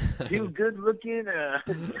us. Two good-looking,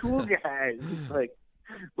 cool guys. It's like,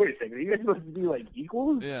 wait a second. Are you guys supposed to be, like,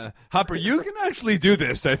 equals? Yeah. Hopper, you can actually do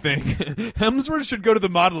this, I think. Hemsworth should go to the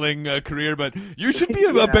modeling career, but you should be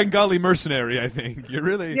a Bengali mercenary, I think. You're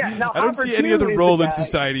really... Yeah, now, I don't see any other role in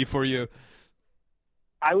society for you.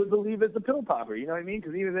 I would believe it's a pill popper, you know what I mean?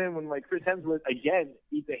 Because even then, when like Chris Hemsworth again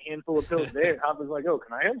eats a handful of pills there, Hopper's like, "Oh,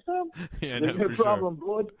 can I have some?" Yeah, no problem,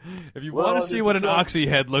 sure. bud. If you want to see what an oxy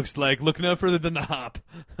head looks like, look no further than the Hop.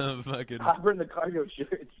 Fucking Hopper in the cargo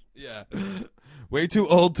shirts. Yeah, way too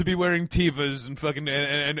old to be wearing tivas and fucking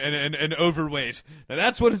and overweight. Now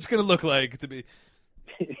that's what it's gonna look like to be.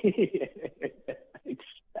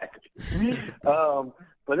 Exactly.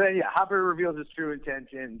 But then, yeah, Hopper reveals his true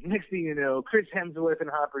intention. Next thing you know, Chris Hemsworth and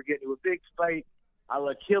Hopper get into a big fight,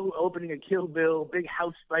 opening a Kill Bill, big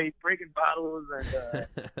house fight, breaking bottles,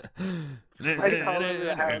 and fighting all over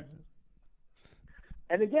the house.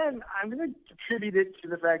 And again, I'm going to attribute it to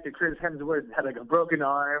the fact that Chris Hemsworth had like a broken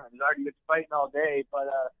arm and he's already been fighting all day, but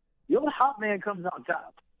the old Hop Man comes on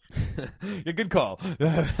top. Yeah, good call.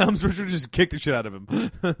 Hemsworth should just kick the shit out of him.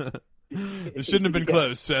 It shouldn't have been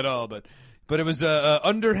close at all, but it was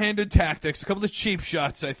underhanded tactics, a couple of cheap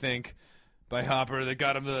shots, I think, by Hopper that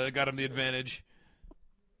got him the advantage.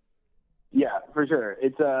 Yeah, for sure.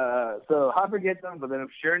 It's so Hopper gets him, but then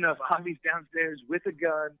sure enough, Avi's downstairs with a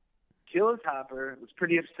gun, kills Hopper. Was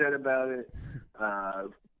pretty upset about it.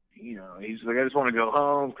 He's like, I just want to go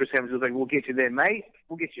home. Chris Hemsworth was like, we'll get you there, mate.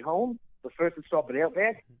 We'll get you home. But first, let's stop at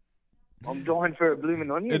Outback. I'm dying for a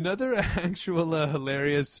blooming onion. Another actual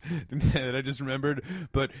hilarious thing that I just remembered,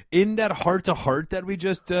 but in that heart-to-heart that we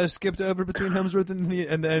just skipped over between Hemsworth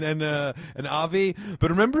and Avi,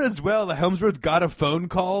 but remember as well, Hemsworth got a phone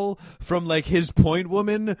call from like his point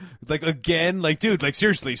woman, like again, like dude, like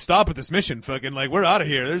seriously, stop at this mission, fucking like we're out of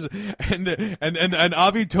here. And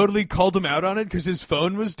Avi totally called him out on it because his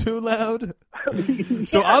phone was too loud.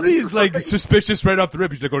 So Avi's like suspicious right off the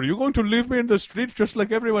rip. He's like, "Are you going to leave me in the streets just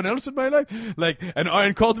like everyone else in my life?" Like, and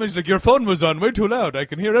Iron called him and he's like, "Your phone was on way too loud. I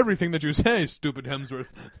can hear everything that you say, stupid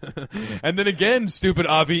Hemsworth." And then again, stupid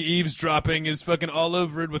Avi eavesdropping is fucking all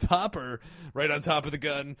over it with Hopper right on top of the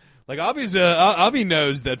gun. Like Avi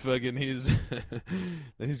knows that fucking he's that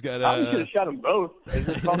he's got. Avi should have shot them both and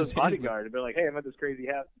just called his bodyguard and be like, "Hey, I'm at this crazy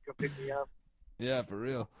house. Come pick me up." Yeah, for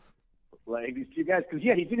real. Like, these two guys, because,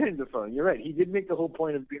 yeah, he did hit the phone. You're right. He did make the whole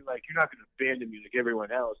point of being like, you're not going to abandon me like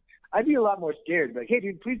everyone else. I'd be a lot more scared. Like, hey,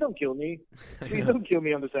 dude, please don't kill me. Please don't kill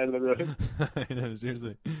me on the side of the road. I know,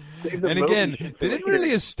 seriously. And again, they didn't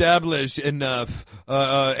really establish enough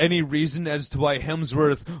any reason as to why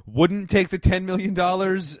Hemsworth wouldn't take the $10 million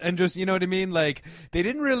and just, you know what I mean? Like, they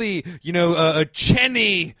didn't really,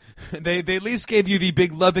 Cheney. They at least gave you the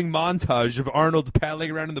big loving montage of Arnold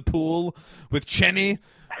paddling around in the pool with Cheney.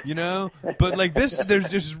 But like this, there's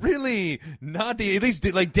just really not the, at least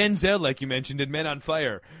like Denzel, like you mentioned in Men on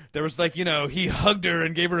Fire. There was like, he hugged her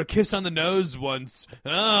and gave her a kiss on the nose once.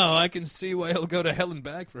 Oh, I can see why he'll go to hell and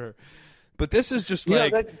back for her. But this is just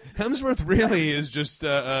like, Hemsworth really is just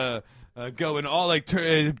going all like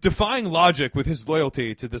defying logic with his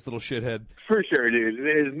loyalty to this little shithead. For sure, dude.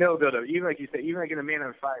 There's no build-up. Even like you said, even like in A Man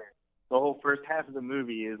on Fire, the whole first half of the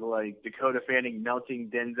movie is like Dakota Fanning melting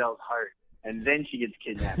Denzel's heart. And then she gets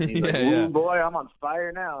kidnapped. And he's like, ooh, boy, I'm on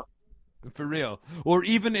fire now. For real. Or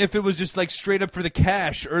even if it was just like straight up for the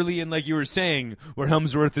cash early in, like you were saying, where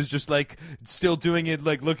Hemsworth is just like still doing it,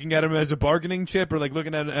 like looking at him as a bargaining chip or like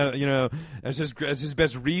looking at as his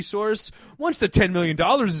best resource. Once the $10 million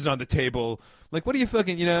is on the table, like what do you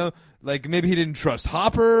fucking, like maybe he didn't trust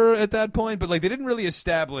Hopper at that point, but like they didn't really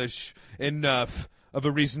establish enough of a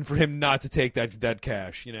reason for him not to take that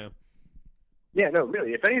cash, Yeah, no,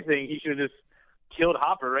 really. If anything, he should have just killed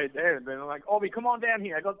Hopper right there and been like, Obi, come on down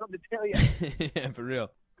here. I got something to tell you. Yeah, for real.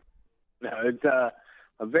 No, it's a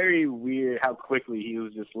very weird how quickly he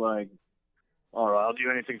was just like, all right, I'll do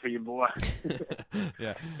anything for you, boy.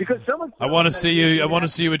 Yeah. Because someone. I want to see you. I want to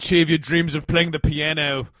see you achieve your dreams of playing the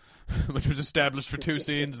piano, which was established for 2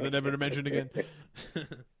 scenes and then never mentioned again.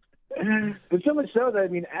 But so much so that, I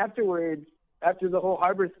mean, afterwards, after the whole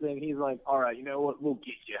Harbor thing, he's like, all right, you know what? We'll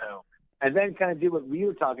get you home. And then kind of do what we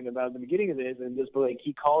were talking about at the beginning of this, and just like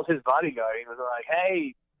he calls his bodyguard and was like,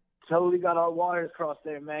 "Hey, totally got our wires crossed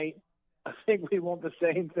there, mate. I think we want the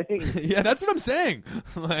same thing." Yeah, that's what I'm saying.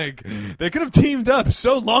 Like they could have teamed up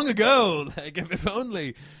so long ago. Like if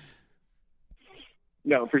only.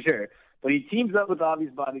 No, for sure. But he teams up with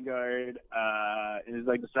Avi's bodyguard and is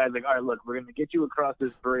like decides like, "All right, look, we're gonna get you across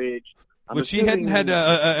this bridge." Which he hadn't had,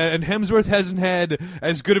 and Hemsworth hasn't had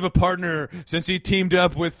as good of a partner since he teamed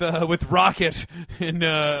up with Rocket in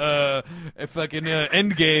fucking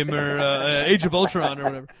Endgame or Age of Ultron or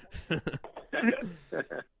whatever.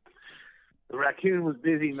 The raccoon was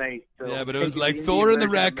busy, mate. So yeah, but it was like Thor and the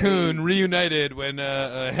raccoon reunited when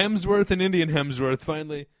Hemsworth and Indian Hemsworth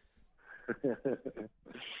finally. So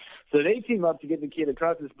they team up to get the kid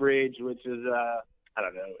across this bridge, which is I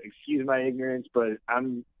don't know. Excuse my ignorance, but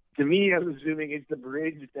to me, I'm assuming it's the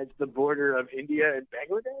bridge that's the border of India and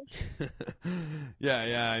Bangladesh.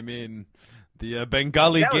 Yeah. I mean, the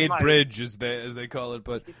Bengali Gate Bridge, as they call it.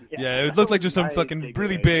 But yeah, it looked like just some fucking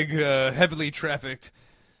really big, heavily trafficked.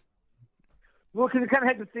 Well, because it kind of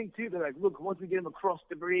had the thing too. They're like, look, once we get him across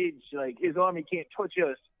the bridge, like his army can't touch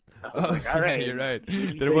us. Like, all right. Yeah, you're right.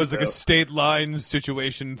 There was like a state lines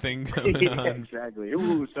situation thing going on. Exactly.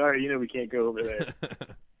 Ooh, sorry, we can't go over there.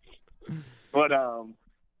 But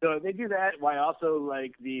so they do that while also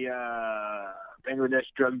like the Bangladesh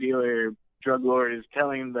drug lord is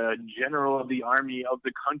telling the general of the army of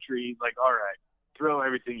the country, like, all right, throw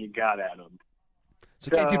everything you got at him. So,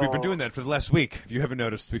 hey, dude, we've been doing that for the last week. If you haven't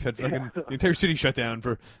noticed, we've had fucking the entire city shut down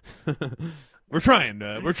for. We're trying,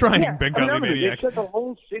 Bengali maniac. They shut the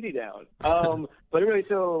whole city down. But anyway,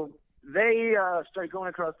 so they start going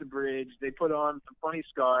across the bridge. They put on some funny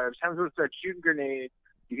scarves. Hemsworth starts shooting grenades.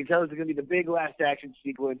 You can tell it's going to be the big last action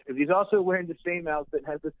sequence because he's also wearing the same outfit,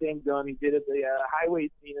 has the same gun he did at the highway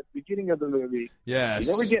scene at the beginning of the movie. Yes.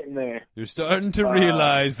 You know we're getting there. You're starting to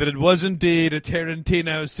realize that it was indeed a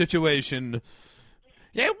Tarantino situation.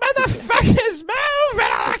 You motherfuckers move!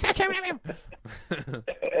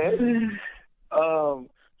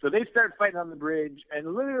 So they start fighting on the bridge,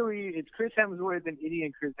 and literally it's Chris Hemsworth and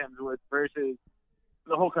Indian Chris Hemsworth versus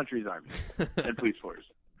the whole country's army and police force.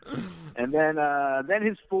 And then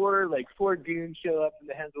his four goons show up in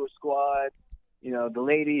the Hemsworth squad. The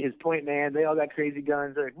lady, his point man, they all got crazy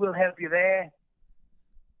guns. They're like, we'll help you there.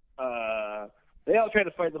 They all try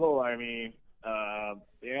to fight the whole army.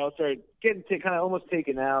 They all start getting kind of almost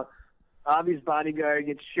taken out. Avi's bodyguard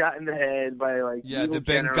gets shot in the head by the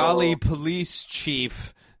Bengali police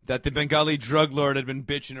chief that the Bengali drug lord had been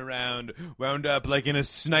bitching around wound up like in a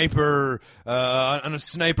sniper on a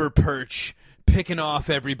sniper perch, picking off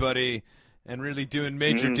everybody and really doing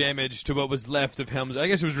major damage to what was left of Hemsworth. I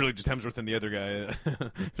guess it was really just Hemsworth and the other guy.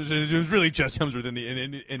 It was really just Hemsworth and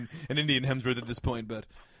an Indian Hemsworth at this point, but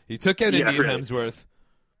he took out Indian Hemsworth.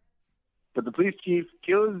 But the police chief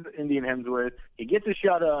kills Indian Hemsworth. He gets a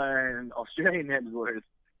shot on Australian Hemsworth.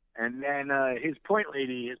 And then his point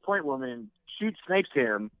lady, his point woman, snipes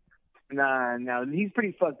him. Now, he's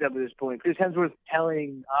pretty fucked up at this point. Chris Hemsworth's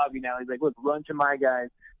telling Avi now, he's like, look, run to my guys.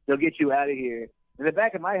 They'll get you out of here. In the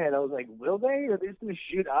back of my head, I was like, will they? Or are they just going to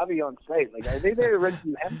shoot Avi on sight? Like, are they there to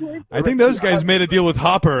rescue Hemsworth? I think those guys made a deal with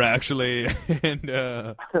Hopper, actually. And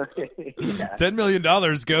yeah. $10 million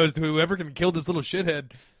goes to whoever can kill this little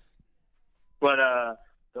shithead. But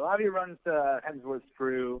so Avi runs to Hemsworth's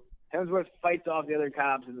crew. Hemsworth fights off the other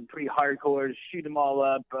cops and pretty hardcore, shoot them all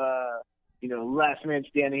up. Last man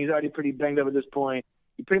standing. He's already pretty banged up at this point.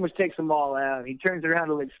 He pretty much takes them all out. He turns around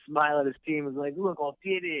to smile at his team and is like, "Look, I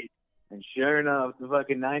did it." And sure enough, the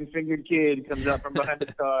fucking 9-fingered kid comes up from behind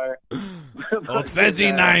the car. Old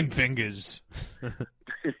Fezzy 9 fingers.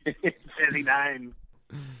 Fezzy 9.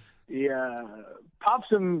 He pops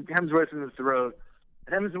him Hemsworth in the throat.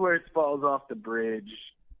 Hemsworth falls off the bridge.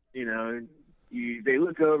 They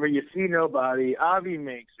look over. You see nobody. Avi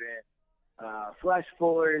makes it. Flash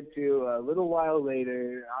forward to a little while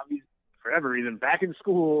later. Avi's, for whatever reason, back in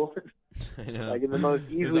school. I know. Like in the most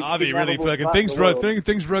easily. Avi really fucking things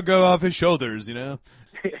go off his shoulders, Yeah.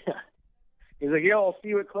 He's like, "Yo, I'll see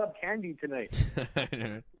you at Club Candy tonight."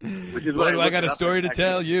 Which is I got a story to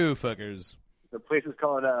tell you, fuckers. The place is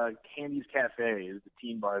called Candy's Cafe. Is the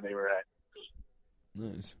teen bar they were at.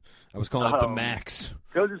 Nice. I was calling it the Max.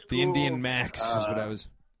 Goes to school, the Indian Max is what I was.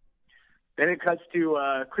 Then it cuts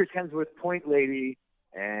to Chris Hemsworth's point lady,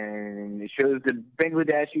 and it shows the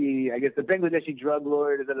Bangladeshi drug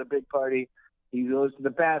lord is at a big party. He goes to the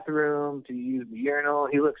bathroom to use the urinal.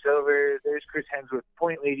 He looks over. There's Chris Hemsworth's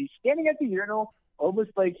point lady standing at the urinal,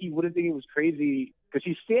 almost like he wouldn't think it was crazy, because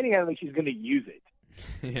she's standing at it like she's going to use it.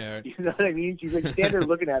 Yeah. You know what I mean? She's standing there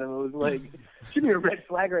looking at him. It was like, should be a red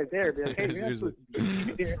flag right there. Be like, hey, you're not supposed to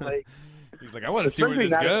be here. He's like, I want to see where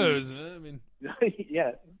this goes.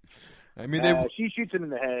 Yeah. She shoots him in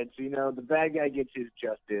the head, so the bad guy gets his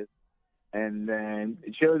justice, and then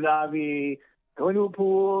it shows Avi going to a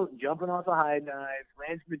pool, jumping off a high dive,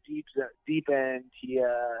 lands in the deep end. He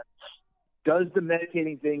does the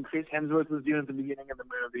meditating thing Chris Hemsworth was doing at the beginning of the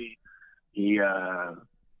movie. He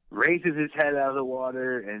raises his head out of the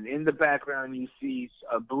water, and in the background you see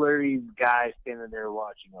a blurry guy standing there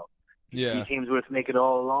watching him. Yeah. Hemsworth make it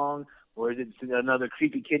all along. Or is it another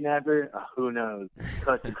creepy kidnapper? Who knows?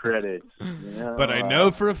 Cut the credits. But I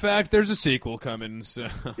know for a fact there's a sequel coming. So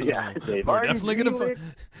yeah, we're definitely gonna.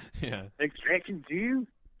 Yeah. Extraction 2.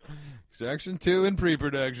 Extraction 2 in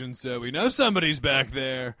pre-production, so we know somebody's back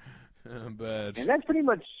there. And that's pretty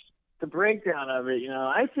much the breakdown of it.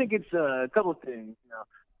 I think it's a couple of things.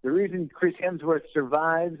 The reason Chris Hemsworth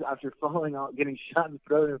survives after getting shot in the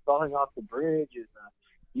throat and falling off the bridge is.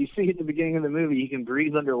 You see at the beginning of the movie, he can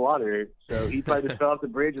breathe underwater. So he probably just fell off the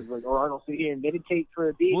bridge and was like, I'll sit here and meditate for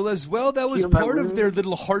a bit. Well, as well, that was part of their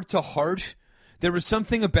little heart-to-heart. There was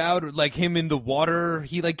something about, him in the water.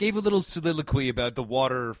 He, gave a little soliloquy about the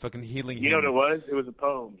water fucking healing him. You know what it was? It was a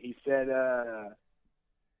poem. He said,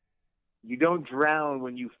 you don't drown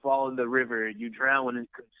when you fall in the river. You drown when it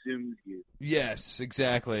consumes you. Yes,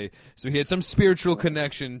 exactly. So he had some spiritual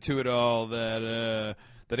connection to it all that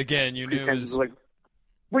again, you knew was...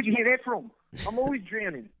 Where'd you hear that from? I'm always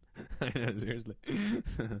drowning. I know, seriously.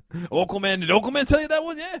 Aquaman, did Aquaman tell you that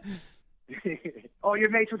one? Yeah. Oh, you're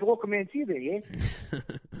mates with Aquaman too, there, yeah?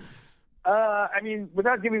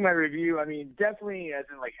 Without giving my review, definitely as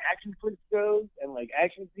in action flicks goes and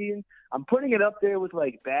action scenes, I'm putting it up there with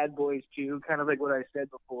Bad Boys 2, kind of like what I said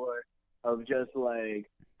before, of just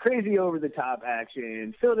crazy over the top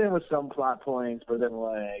action, filled in with some plot points, but then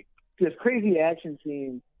just crazy action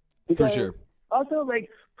scenes. For sure. Also,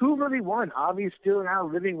 who really won? Avi's still now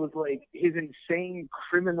living with, his insane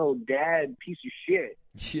criminal dad piece of shit.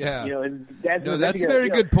 Yeah. His dad's that's a very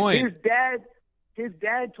good point. His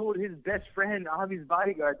dad told his best friend, Avi's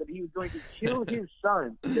bodyguard, that he was going to kill his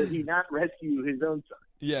son so he not rescue his own son.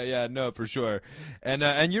 Yeah, no, for sure.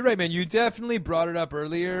 And you're right, man. You definitely brought it up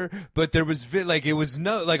earlier, but there was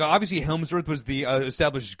obviously Hemsworth was the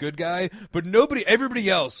established good guy, but everybody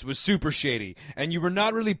else was super shady, and you were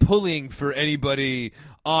not really pulling for anybody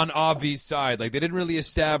on Avi's side. They didn't really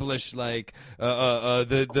establish the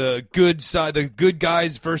good side, the good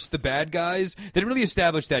guys versus the bad guys. They didn't really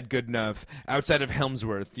establish that good enough outside of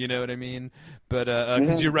Hemsworth. You know what I mean? But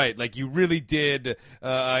because you're right, like you really did.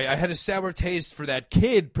 I had a sour taste for that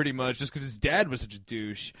kid pretty much just because his dad was such a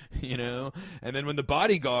douche, you know. And then when the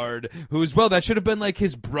bodyguard, who was that should have been like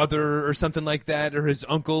his brother or something like that, or his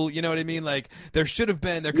uncle, you know what I mean? Like there could have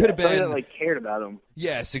been that, like cared about him.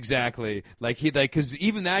 Yes, exactly. Because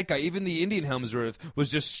even that guy, even the Indian Hemsworth, was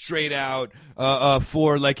just straight out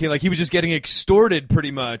for he was just getting extorted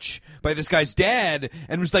pretty much by this guy's dad,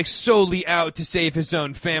 and was like solely out to save his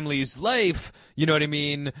own family's life. You know what I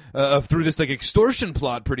mean? Through this like extortion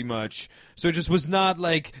plot, pretty much. So it just was not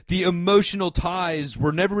like the emotional ties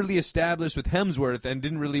were never really established with Hemsworth, and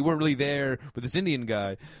weren't really there with this Indian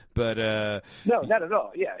guy. But no, not at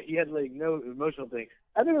all. Yeah, he had like no emotional thing.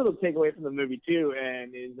 I think a little takeaway from the movie too,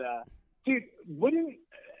 and is dude, wouldn't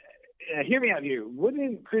hear me out here?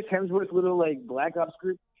 Wouldn't Chris Hemsworth's little like Black Ops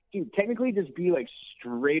group, dude, technically just be like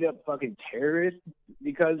straight up fucking terrorists?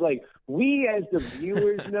 Because like we as the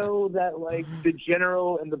viewers know that like the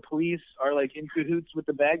general and the police are like in cahoots with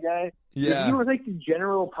the bad guy. Yeah. If you were like the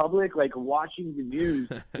general public like watching the news,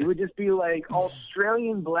 it would just be like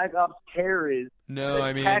Australian Black Ops terrorists. No,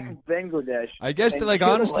 I mean, attack Bangladesh. I guess that like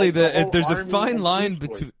honestly, there's a fine line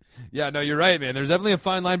between. Yeah, no, you're right, man. There's definitely a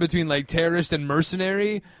fine line between like terrorist and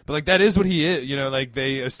mercenary, but like that is what he is. You know, like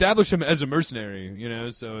they establish him as a mercenary. You know,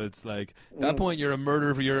 so it's like at that point you're a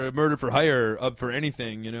murder for hire, up for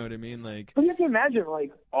anything. You know what I mean? Like, but you have to imagine,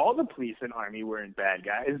 like all the police and army weren't bad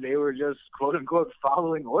guys. They were just quote unquote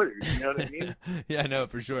following orders. You know what I mean? Yeah, no,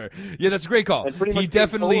 for sure. Yeah, that's a great call. He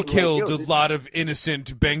definitely killed a lot of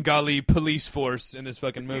innocent Bengali police force in this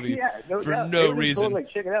fucking movie. Yeah, no for doubt. no reason. Told, like,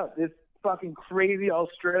 check it out. This fucking crazy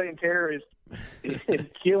Australian terrorist is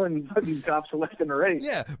killing fucking cops left and right.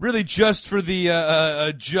 Yeah, really, just for the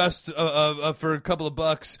for a couple of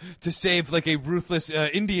bucks to save like a ruthless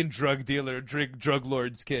Indian drug dealer, drug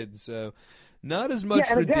lord's kids. So not as much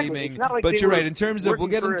redeeming. Exactly. But you're right in terms of we'll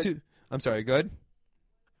get into. I'm sorry. Go ahead.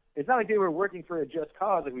 It's not like they were working for a just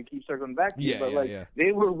cause, like we keep circling back to,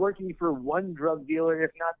 they were working for one drug dealer,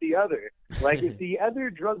 if not the other. Like, if the other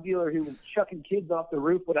drug dealer who was chucking kids off the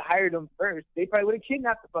roof would have hired them first, they probably would have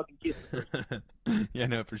kidnapped the fucking kids first. Yeah,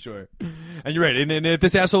 no, for sure. And you're right. And if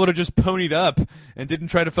this asshole would have just ponied up and didn't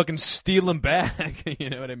try to fucking steal him back, you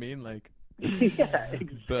know what I mean? Like. Yeah,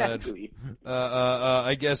 exactly. But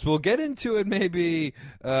I guess we'll get into it maybe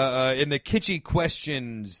in the kitschy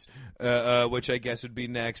questions, which I guess would be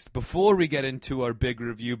next before we get into our big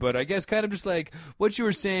review. But I guess kind of just like what you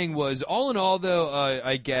were saying was, all in all, though,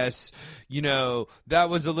 I guess, you know, that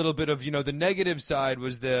was a little bit of, you know, the negative side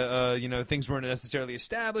was the, you know, things weren't necessarily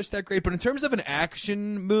established that great. But in terms of an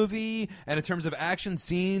action movie and in terms of action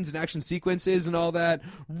scenes and action sequences and all that,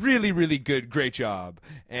 really, really good. Great job.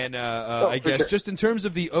 And I guess just in terms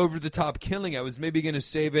of the over-the-top killing, I was maybe going to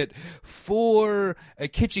save it for a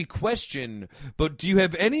kitschy question. But do you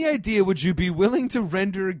have any idea, would you be willing to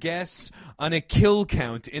render a guess on a kill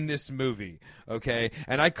count in this movie? Okay,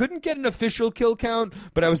 and I couldn't get an official kill count,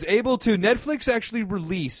 but I was able to. Netflix actually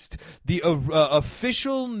released the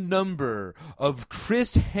official number of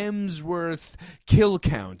Chris Hemsworth kill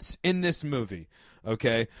counts in this movie.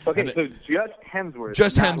 Okay. Okay, so just Hemsworth.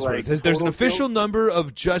 Just Hemsworth. Like There's an official number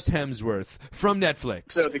of just Hemsworth from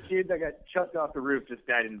Netflix. So the kid that got chucked off the roof just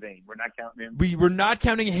died in vain. We're not counting him. We were not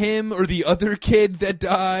counting him or the other kid that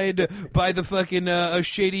died by the fucking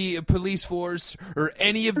shady police force or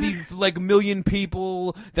any of the like million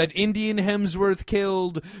people that Indian Hemsworth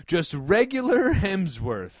killed. Just regular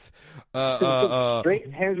Hemsworth.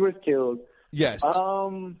 Straight Hemsworth killed. Yes.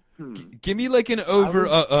 Give me like an over.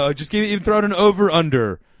 Throw out an over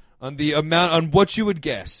under on the amount on what you would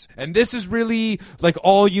guess, and this is really like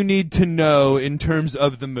all you need to know in terms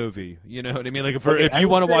of the movie. You know what I mean? Like if you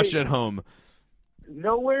want to watch it at home.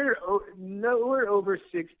 Nowhere over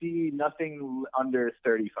 60. Nothing under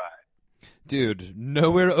 35. Dude,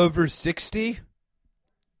 nowhere over 60.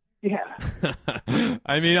 Yeah.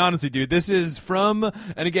 I mean, honestly, dude, this is from,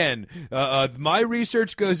 and again, my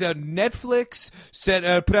research goes out. Netflix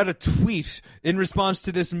put out a tweet in response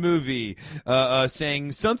to this movie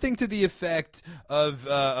saying something to the effect of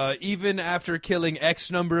even after killing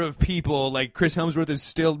X number of people, like Chris Hemsworth is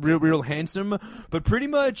still real handsome, but pretty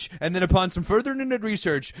much, and then upon some further internet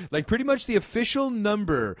research, like pretty much the official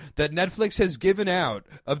number that Netflix has given out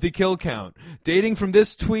of the kill count, dating from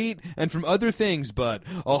this tweet and from other things, but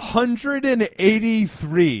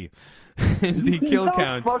 183 is the kill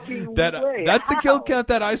count. That's the kill count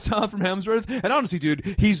that I saw from Hemsworth. And honestly,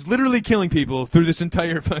 dude, he's literally killing people through this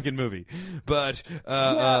entire fucking movie. But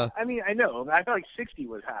I mean, I know. I felt like 60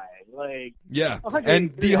 was high. Like yeah,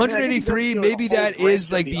 and the 183, maybe that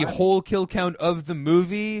is like the whole kill count of the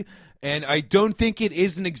movie. And I don't think it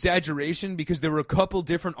is an exaggeration because there were a couple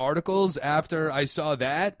different articles after I saw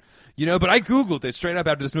that, but I Googled it straight up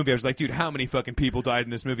after this movie. I was like, dude, how many fucking people died in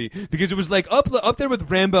this movie? Because it was like up there with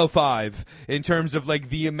Rambo 5 in terms of like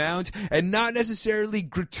the amount, and not necessarily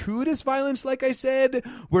gratuitous violence, like I said,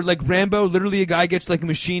 where like Rambo, literally a guy gets like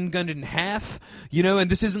machine gunned in half, and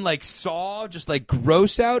this isn't like Saw, just like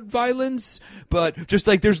gross out violence, but just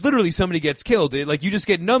like there's literally somebody gets killed. Like you just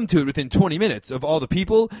get numb to it within 20 minutes of all the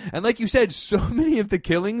people. And like you said, so many of the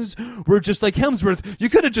killings were just like Hemsworth. You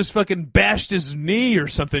could have just fucking bashed his knee or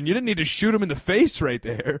something. You didn't need to shoot him in the face right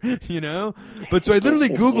there, But so I literally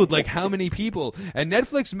Googled like how many people, and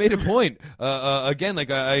Netflix made a point. Again,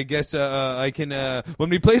 like I guess I can when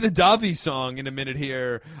we play the Davi song in a minute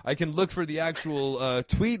here, I can look for the actual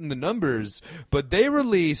tweet and the numbers. But they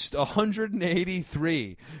released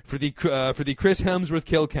 183 for the Chris Hemsworth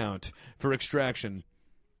kill count for Extraction.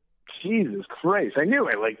 Jesus Christ, I knew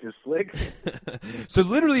I liked this flick. So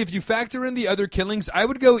literally, if you factor in the other killings, I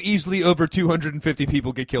would go easily over 250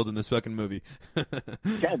 people get killed in this fucking movie.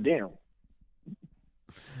 God damn.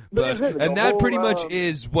 And that pretty much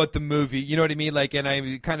is what the movie, you know what I mean? Like, and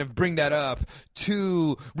I kind of bring that up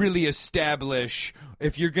to really establish,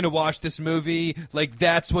 if you're going to watch this movie, like,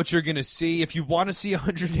 that's what you're going to see. If you want to see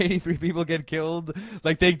 183 people get killed,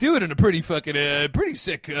 like, they do it in a pretty fucking, pretty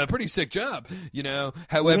sick job,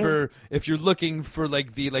 However, if you're looking for, like,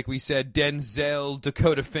 like we said, Denzel,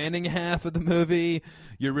 Dakota Fanning half of the movie,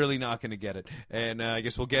 you're really not going to get it. And I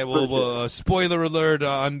guess we'll spoiler alert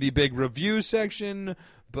on the big review section.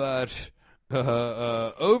 But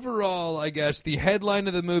overall, I guess the headline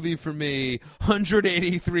of the movie for me,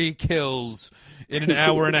 183 kills in an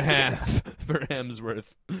hour and a half for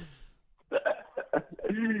Hemsworth.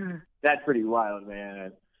 That's pretty wild,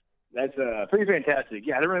 man. That's pretty fantastic.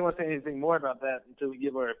 Yeah, I don't really want to say anything more about that until we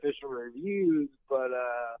give our official reviews, but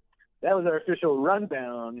that was our official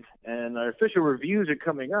rundown, and our official reviews are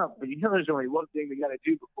coming up. But there's only one thing we got to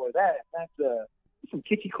do before that, and that's some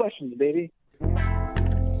kitschy questions, baby.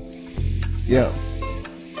 Yo,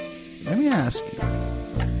 let me ask you.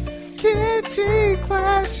 Kitschy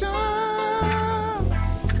questions.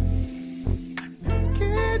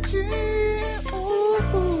 Kitschy. Ooh,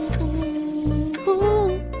 ooh,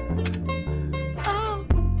 ooh. Oh.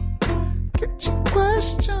 Kitschy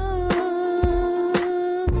questions.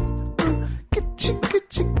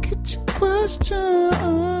 Kitschy questions.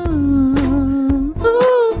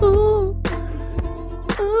 Ooh, ooh.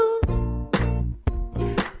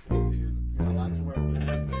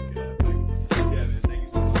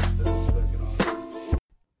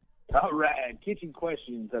 All right, Kitchen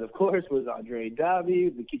Questions. That, of course, was Andre Davi,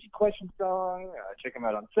 the Kitchen Question song. Check him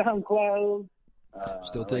out on SoundCloud.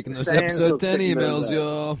 Still taking those episode 10 emails,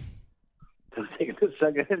 y'all. Still taking those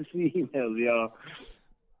Sucker MC emails, y'all.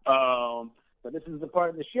 But this is the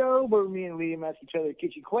part of the show where me and Liam ask each other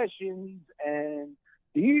Kitchen Questions. And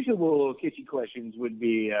the usual Kitchen Questions would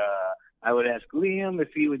be, I would ask Liam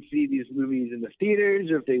if he would see these movies in the theaters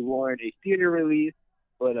or if they warrant a theater release.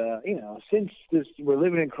 But, since we're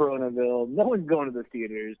living in Coronaville, no one's going to the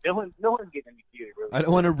theaters. No one's getting any theater release. I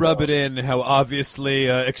don't want to rub it in how obviously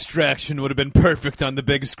Extraction would have been perfect on the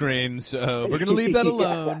big screen, so we're going to leave that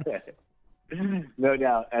alone. No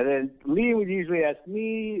doubt. And then Liam would usually ask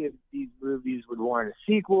me if these movies would warrant a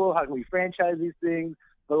sequel. How can we franchise these things?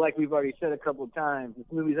 But like we've already said a couple of times, this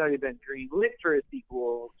movie's already been greenlit for a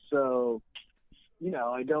sequel, so...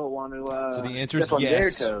 I don't want to so the answer is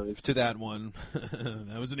yes to that one.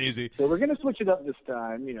 That wasn't easy. So we're going to switch it up this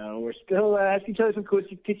time. We're still asking each other some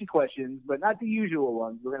kitschy questions, but not the usual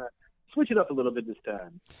ones. We're going to switch it up a little bit this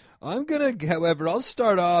time. However, I'll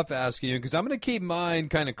start off asking you, because I'm going to keep mine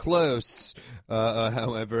kind of close,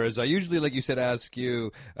 however, as I usually, like you said, ask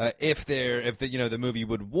you if the movie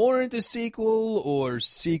would warrant a sequel or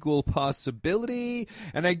sequel possibility.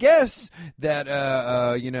 And I guess that,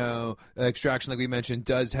 Extraction, like we mentioned,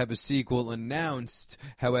 does have a sequel announced.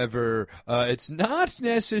 However, it's not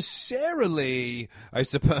necessarily, I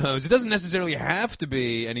suppose, it doesn't necessarily have to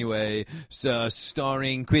be, anyway,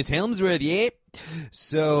 starring Chris Hemsworth, yeah.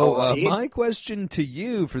 So my question to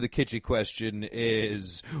you for the kitschy question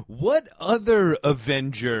is, what other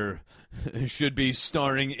Avenger should be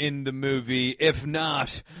starring in the movie, if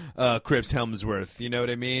not Chris Hemsworth? You know what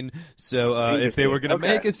I mean? So if they were going to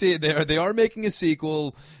make they are making a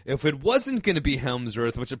sequel. If it wasn't going to be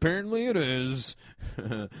Hemsworth, which apparently it is,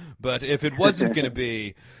 but if it wasn't going to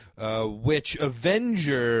be, which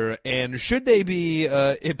Avenger, and should they be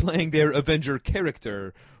playing their Avenger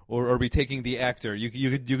character? Or are we taking the actor? You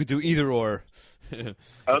could do either or.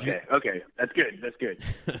 Okay, that's good.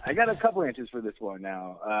 I got a couple answers for this one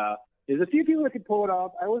now. There's a few people that could pull it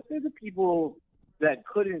off. I would say the people that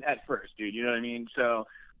couldn't at first, dude. You know what I mean? So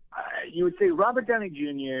you would say Robert Downey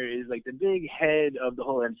Jr. is like the big head of the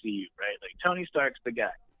whole MCU, right? Like Tony Stark's the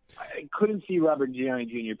guy. I couldn't see Robert Downey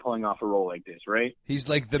Jr. pulling off a role like this, right? He's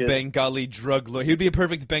like the Bengali drug lord. He would be a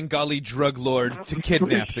perfect Bengali drug lord to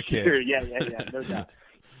kidnap the kid. Sure, yeah, no doubt.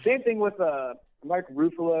 Same thing with Mark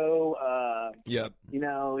Ruffalo. Yep. You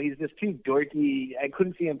know, he's just too dorky. I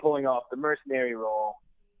couldn't see him pulling off the mercenary role.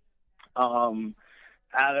 So I'm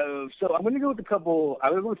going to go with a couple.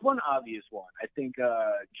 I would go with one obvious one. I think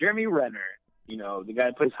Jeremy Renner, you know, the guy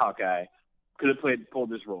that plays Hawkeye, could have pulled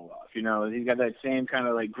this role off. You know, he's got that same kind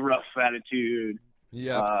of like gruff attitude.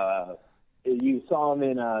 Yeah. You saw him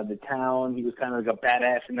in The Town. He was kind of like a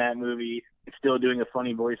badass in that movie. Still doing a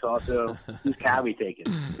funny voice also. He's Cowboy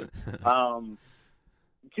taken.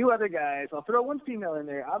 Two other guys. I'll throw one female in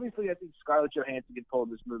there. Obviously, I think Scarlett Johansson could pull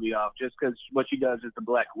this movie off just because what she does is the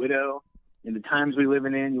Black Widow. In the times we live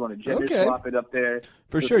in, you want to gender swap it up there.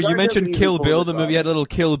 For so sure. You mentioned Kill Bill. The movie off. had a little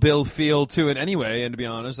Kill Bill feel to it anyway, and to be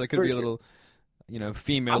honest, that could For be a sure. little, you know,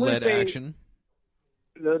 female-led action.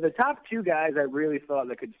 The top two guys I really thought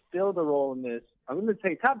that could fill the role in this, I'm going to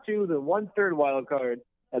say top two, the 1/3 wild card,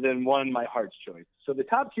 and then one my heart's choice. So the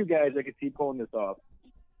top two guys I could see pulling this off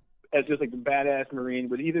as just like the badass Marine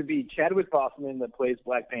would either be Chadwick Boseman that plays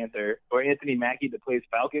Black Panther or Anthony Mackie that plays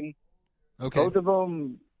Falcon. Okay. Both of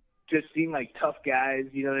them just seem like tough guys,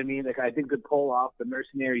 you know what I mean? Like I think could pull off the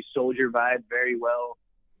mercenary soldier vibe very well.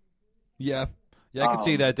 Yeah, I could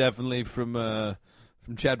see that definitely from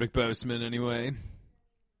Chadwick Boseman anyway.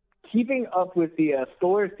 Keeping up with the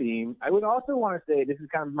Thor theme, I would also want to say this is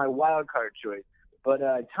kind of my wild card choice, but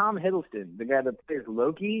Tom Hiddleston, the guy that plays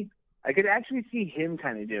Loki, I could actually see him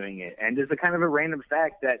kind of doing it. And there's a kind of a random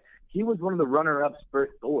fact that he was one of the runner-ups for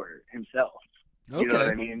Thor himself. Okay, you know what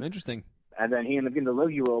I mean? Interesting. And then he ended up getting the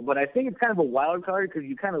Loki role. But I think it's kind of a wild card because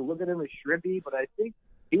you kind of look at him as shrimpy, but I think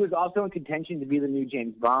he was also in contention to be the new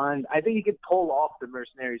James Bond. I think he could pull off the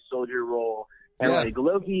mercenary soldier role. And like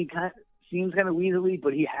Loki seems kind of weaselly,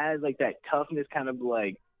 but he has like that toughness kind of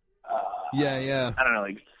like, yeah. I don't know,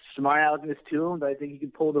 like smart aleckness to him, but I think he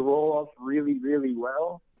could pull the role off really, really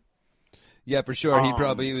well. Yeah, for sure. He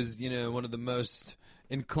probably was, you know, one of the most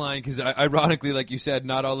inclined because, ironically, like you said,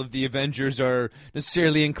 not all of the Avengers are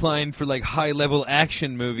necessarily inclined for like high-level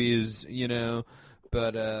action movies, you know.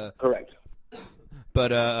 But correct.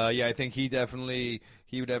 But yeah, I think he would definitely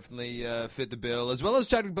fit the bill, as well as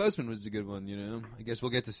Chadwick Boseman was a good one. You know, I guess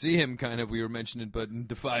we'll get to see him kind of. We were mentioning it, but in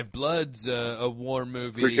The Five Bloods, a war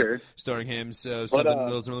movie For sure. starring him. So something a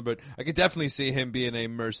little similar, but I could definitely see him being a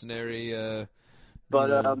mercenary.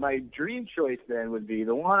 But my dream choice then would be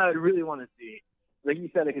the one I'd really want to see. Like you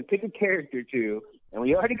said, I could pick a character too, and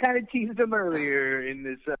we already kind of teased him earlier in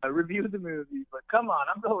this review of the movie. But come on,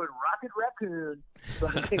 I'm going Rocket Raccoon,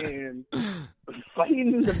 fucking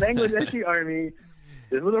fighting the Bangladeshi army.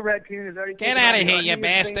 This little raccoon is already Get out of here, you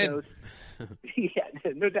bastard!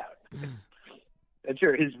 Yeah, no doubt. And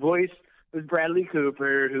sure, his voice was Bradley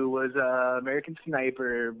Cooper, who was American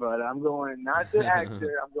Sniper, but I'm going not the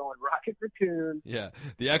actor. I'm going Rocket Raccoon. Yeah,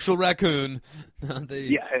 the actual raccoon.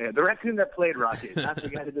 Yeah, the raccoon that played Rocket, not the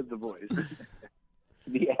guy that did the voice.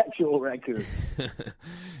 The actual raccoon.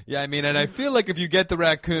 Yeah, I mean, and I feel like if you get the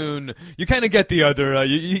raccoon, you kind of get the other.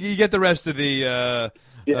 You get the rest of the.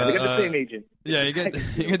 Yeah, they got the same agent. Yeah, you get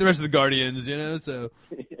the rest of the Guardians, you know. So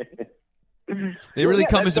they really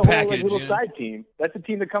come as a whole, package. Little you know? side team. That's the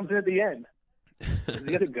team that comes in at the end.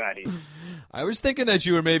 The other Guardian. I was thinking that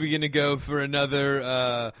you were maybe going to go for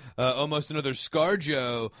another, almost another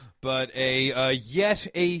ScarJo, but yet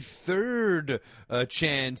a third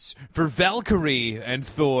chance for Valkyrie and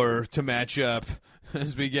Thor to match up.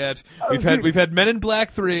 As we've had Men in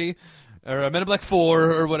Black 3 or Men in Black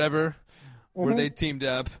 4 or whatever, where they teamed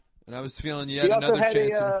up, and I was feeling yet another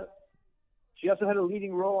chance. She also had a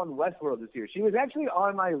leading role on Westworld this year. She was actually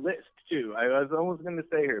on my list, too. I was almost going to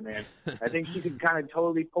say her, man. I think she could kind of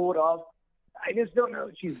totally pull it off. I just don't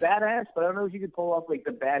know. She's badass, but I don't know if she could pull off, like,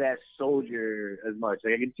 the badass soldier as much.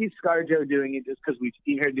 Like, I can see ScarJo doing it just because we've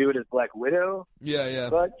seen her do it as Black Widow. Yeah.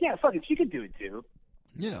 But, yeah, fuck it. She could do it, too.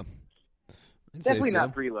 Yeah. Definitely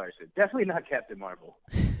not Brie Larson. Definitely not Captain Marvel.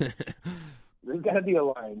 There's got to be a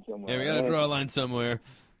line somewhere. Yeah, we got to draw a line somewhere.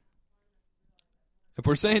 If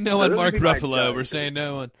we're saying no on Mark Ruffalo, we're saying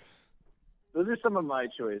no on. Those are some of my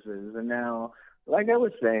choices. And now, like I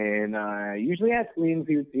was saying, usually ask Liam if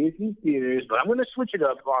he would see it in theaters, but I'm going to switch it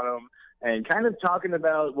up on him and kind of talking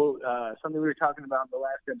about something we were talking about in the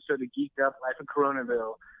last episode of Geeked Up, Life in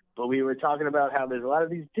Coronaville. But we were talking about how there's a lot of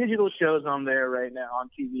these digital shows on there right now, on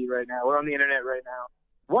TV right now, or on the internet right now.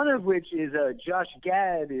 One of which is Josh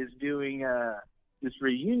Gad is doing this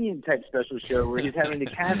reunion type special show where he's having the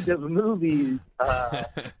cast of movies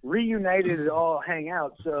reunited to all hang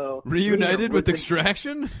out. So reunited with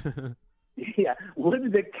Extraction? Yeah,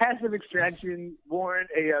 would the cast of Extraction warrant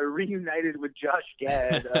a reunited with Josh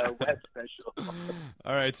Gad web special?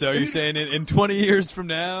 All right, so are you saying in 20 years from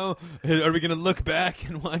now, are we going to look back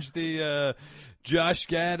and watch the Josh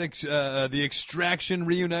Gad, the Extraction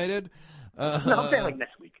reunited? No, I'm saying like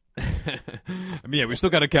next week. I mean, yeah, we still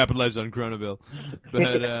got to capitalize on Cronaville.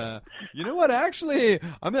 But you know what? Actually,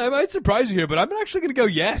 I might surprise you here, but I'm actually going to go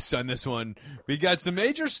yes on this one. We got some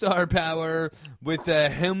major star power with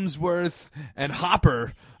Hemsworth and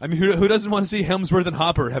Hopper. I mean, who doesn't want to see Hemsworth and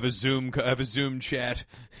Hopper have a Zoom chat?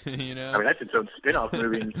 You know, I mean, that's its own spin-off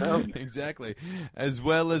movie in its own. Exactly. As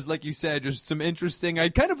well as, like you said, just some interesting.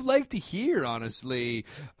 I'd kind of like to hear, honestly,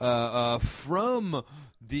 from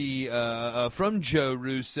Joe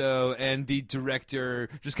Russo and the director,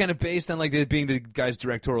 just kind of based on like it being the guy's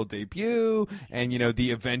directorial debut, and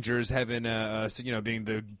the Avengers having being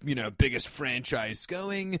the biggest franchise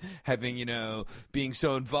going, having being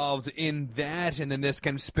so involved in that, and then this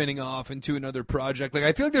kind of spinning off into another project. Like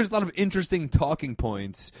I feel like there's a lot of interesting talking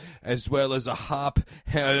points, as well as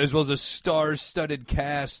a star-studded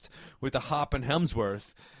cast with a Hop and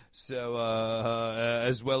Hemsworth. So,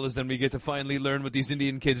 as well as then we get to finally learn what these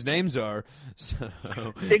Indian kids' names are. So,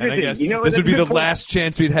 and I guess this would be the last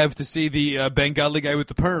chance we'd have to see the Bengali guy with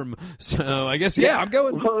the perm. So, I guess, I'm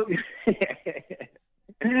going. Well,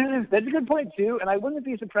 that's a good point, too. And I wouldn't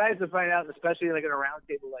be surprised to find out, especially like in a round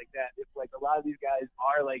table like that, if like a lot of these guys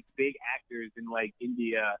are like big actors in like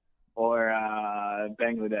India or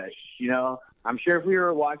Bangladesh. I'm sure if we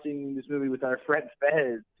were watching this movie with our friend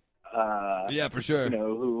Fez, yeah, for sure.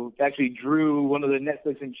 Who actually drew one of the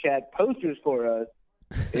Netflix and chat posters for us.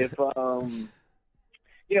 If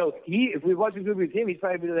if we watched this movie with him, he'd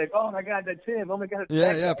probably be like, "Oh my God, that's him! Oh my God,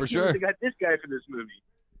 yeah, for sure. They got this guy for this movie."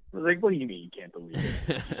 I was like, "What do you mean you can't believe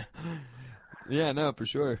it?" Yeah, no, for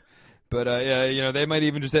sure. But they might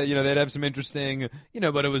even just they'd have some interesting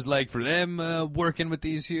what it was like for them working with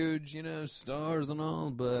these huge stars and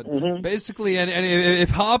all. But basically, and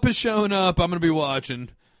if Hop is showing up, I'm gonna be watching.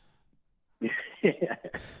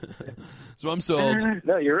 So I'm sold.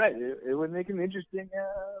 No, you're right. It would make an interesting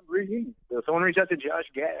reunion. So someone reach out to Josh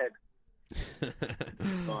Gad.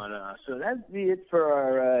 So that's it for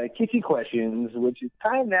our Kiki questions, which is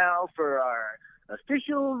time now for our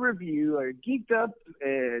official review, our geeked up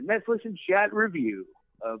Netflix and chat review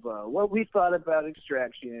of what we thought about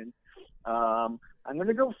Extraction. I'm going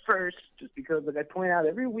to go first, just because, like I point out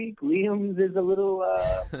every week, Liam's is a little.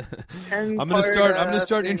 I'm going to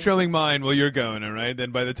start introing mine while you're going. All right.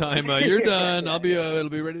 Then by the time you're done, it'll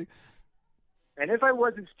be ready. And if I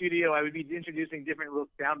was in studio, I would be introducing different little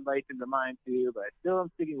sound bites into mine too. But still,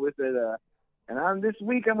 I'm sticking with it. And this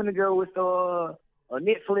week, I'm going to go with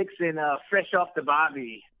Netflix and Fresh Off the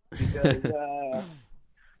Bobby, because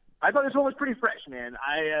I thought this one was pretty fresh, man.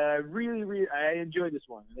 I really I enjoyed this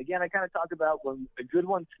one. And again, I kind of talked about when a good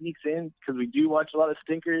one sneaks in, because we do watch a lot of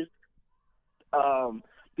stinkers.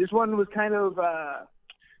 This one was kind of,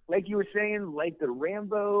 like you were saying, like the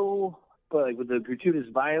Rambo, but like with the gratuitous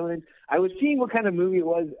violence. I was seeing what kind of movie it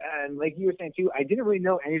was, and like you were saying too, I didn't really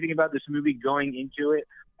know anything about this movie going into it,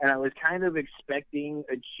 and I was kind of expecting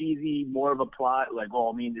a cheesy, more of a plot, like,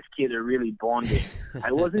 well, me and this kid are really bonding.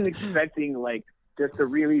 I wasn't expecting, like, just a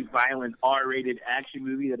really violent R-rated action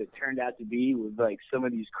movie that it turned out to be, with like some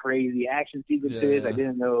of these crazy action sequences. Yeah. I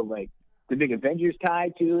didn't know like the big Avengers tie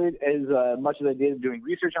to it as much as I did doing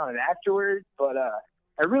research on it afterwards, but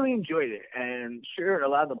I really enjoyed it. And sure, a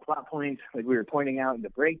lot of the plot points, like we were pointing out in the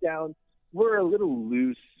breakdown, were a little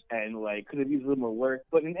loose and like could have used a little more work.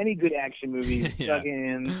 But in any good action movie,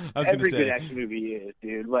 every good action movie is,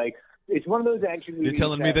 dude. Like, it's one of those action movies. You're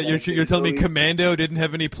telling me that you're telling me Commando didn't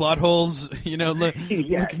have any plot holes, looking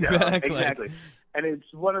back. Exactly. Like... And it's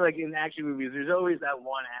one of, like, in action movies, there's always that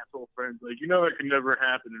one asshole friend, like, it could never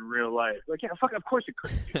happen in real life. Like, yeah, fuck, of course it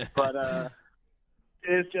could. But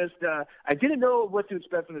it's just, I didn't know what to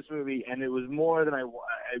expect from this movie, and it was more than I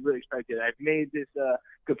really expected. I've made this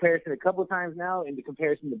comparison a couple of times now in the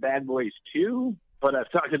comparison to Bad Boys 2, but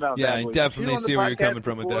I've talked about Bad Boys 2 I definitely see where you're coming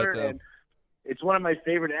from with that, though. It's one of my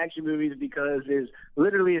favorite action movies because there's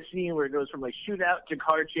literally a scene where it goes from like shootout to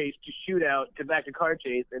car chase to shootout to back to car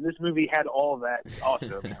chase, and this movie had all of that. It's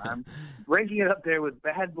awesome. I'm ranking it up there with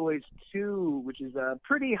Bad Boys 2, which is a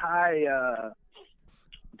pretty high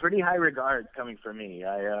regard coming from me.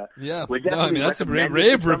 That's some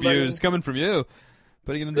rave reviews coming from you.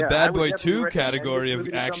 Putting it in the Bad Boy 2 category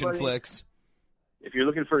of action flicks. If you're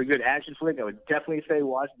looking for a good action flick, I would definitely say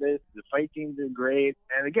watch this. The fight scenes are great.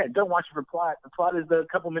 And again, don't watch it for plot. The plot is the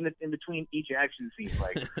couple minutes in between each action scene.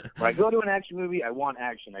 Like, when I go to an action movie, I want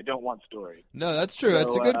action. I don't want story. No, that's true. So,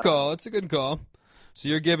 That's a good call. That's a good call. So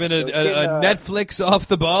you're giving a kid, Netflix off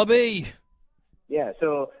the Bobby? Yeah,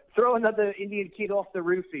 so throw another Indian kid off the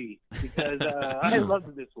roofie because I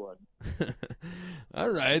loved this one. All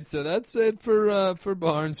right, so that's it for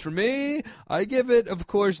Barnes. For me, I give it, of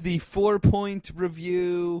course, the 4-point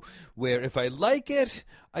review, where if I like it,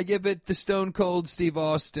 I give it the Stone Cold Steve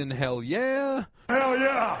Austin hell yeah. Hell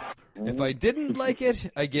yeah! If I didn't like it,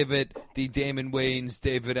 I give it the Damon Wayans,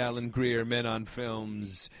 David Alan Grier Men on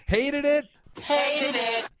Films hated it. Hated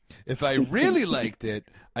it. If I really liked it,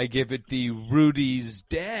 I give it the Rudy's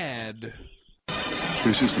Dad.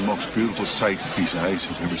 This is the most beautiful sight piece of ice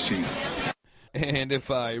I've ever seen. And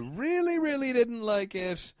if I really, really didn't like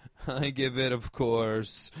it, I give it, of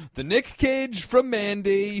course, the Nick Cage from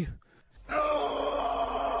Mandy.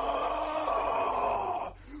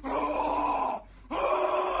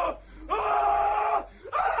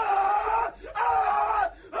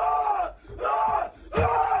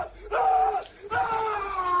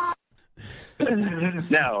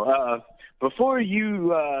 Now, before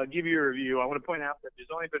you give your review, I want to point out that there's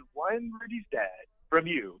only been one Rudy's Dad from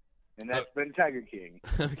you, and that's been Tiger King.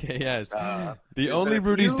 Okay, yes. The only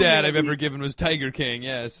Rudy's Dad I've ever given was Tiger King,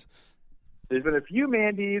 yes. There's been a few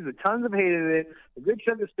Mandys, a tons have hated it, a good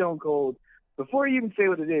chunk of Stone Cold. Before you even say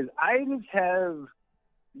what it is, I just have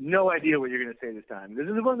no idea what you're going to say this time. This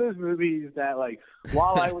is one of those movies that, like,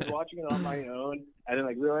 while I was watching it on my own, I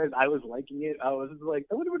didn't realized I was liking it. I was just like,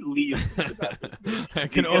 I wonder what Lee thinks about this movie. I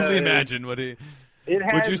can only imagine what he.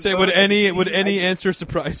 Would you say would any answer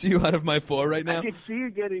surprise you out of my 4 right now? I could see you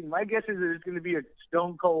getting. My guess is it's going to be a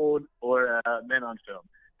Stone Cold or a Men on Film.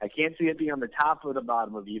 I can't see it being on the top or the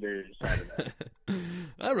bottom of either side of that.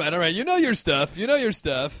 All right. You know your stuff. Because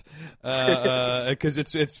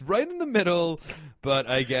it's right in the middle. But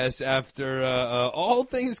I guess after all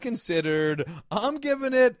things considered, I'm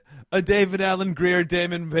giving it a David Alan Grier,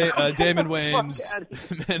 Damon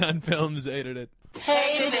Wayans, Men on Films hated it.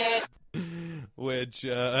 Hated it. Which,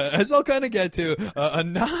 as I'll kind of get to,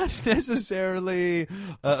 not necessarily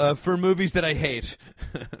for movies that I hate.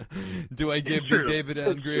 Do I give the David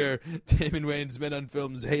Alan Grier, Damon Wayans, Men on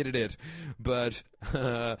Films hated it? But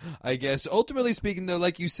I guess ultimately speaking, though,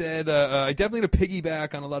 like you said, I definitely to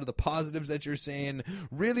piggyback on a lot of the positives that you're saying.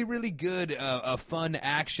 Really, really good, a fun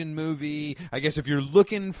action movie. I guess if you're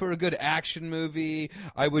looking for a good action movie,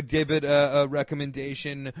 I would give it a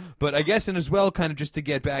recommendation. But I guess, and as well, kind of just to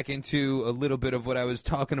get back into a little bit of what I was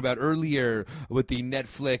talking about earlier with the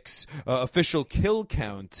Netflix official kill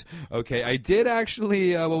count. Okay, I did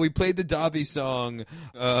actually, when we played the Davi song,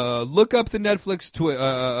 look up the Netflix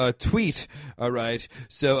tweet. All right,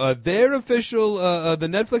 so their official, the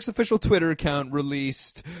Netflix official Twitter account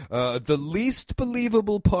released the least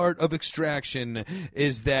believable part of Extraction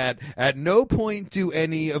is that at no point do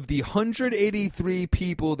any of the 183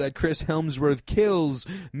 people that Chris Hemsworth kills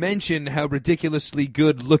mention how ridiculously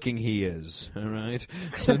good looking he is. All right,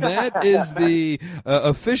 so that is the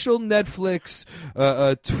official Netflix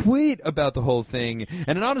tweet about the whole thing,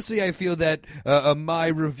 and honestly, I feel that my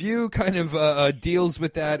review kind of deals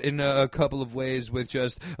with that in a couple of ways. With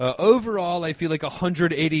just overall, I feel like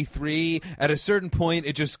 183 at a certain point,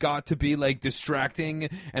 it just got to be like distracting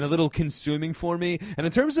and a little consuming for me. And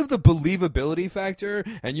in terms of the believability factor,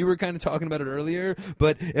 and you were kind of talking about it earlier,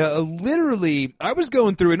 but literally, I was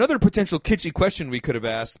going through another potential kitschy question we could have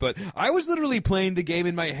asked, but I was literally playing the game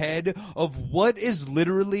in my head of what is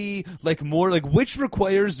literally like more like which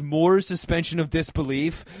requires more suspension of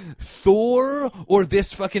disbelief, Thor or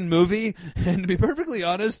this fucking movie. And to be perfectly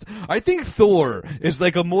honest, I think Thor is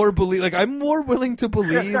like a more like I'm more willing to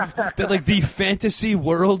believe that like the fantasy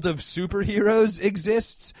world of superheroes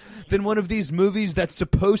exists than one of these movies that's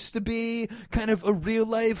supposed to be kind of a real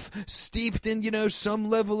life steeped in, you know, some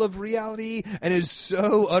level of reality and is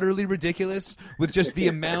so utterly ridiculous with just the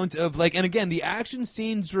amount of like, and again, the action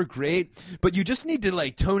scenes were great, but you just need to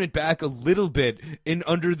like tone it back a little bit in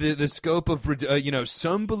under the scope of you know,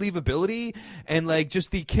 some believability and like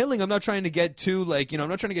just the killing. I'm not trying to get too like, you know, I'm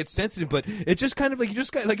not trying to get sensitive, but it just kind of like, you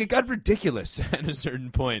just got like, it got ridiculous at a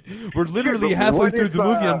certain point. We're literally halfway through the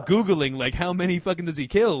movie, I'm Googling like how many fucking does he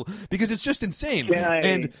kill because it's just insane.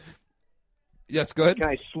 Yes, go ahead. Can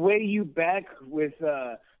I sway you back with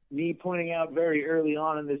me pointing out very early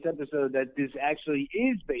on in this episode that this actually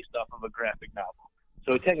is based off of a graphic novel?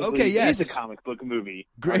 So technically, it is a comic book movie.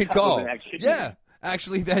 Great call. Yeah.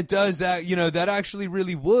 Actually, that does, that actually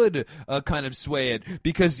really would kind of sway it,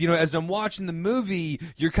 because, as I'm watching the movie,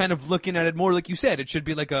 you're kind of looking at it more like you said. It should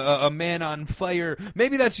be like a man on fire.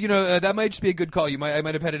 Maybe that's, that might just be a good call. I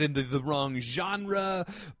might have had it in the wrong genre,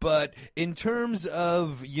 but in terms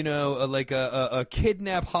of, like a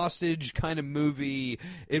kidnap hostage kind of movie,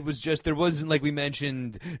 it was just, there wasn't, like we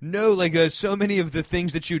mentioned, no, like so many of the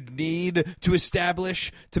things that you'd need to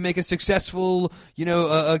establish to make a successful,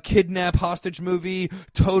 a kidnap hostage movie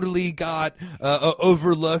totally got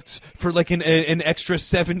overlooked for like an extra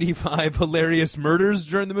 75 hilarious murders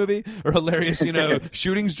during the movie, or hilarious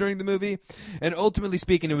shootings during the movie. And ultimately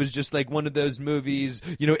speaking, it was just like one of those movies,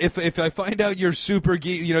 if I find out you're super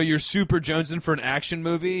you're super jonesing for an action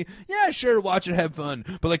movie, yeah, sure, watch it, have fun,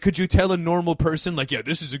 but like, could you tell a normal person like, yeah,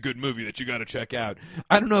 this is a good movie that you got to check out?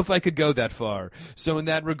 I don't know if I could go that far. So in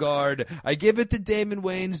that regard, I give it to Damon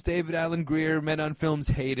Wayans. David Alan Grier, Men on Films,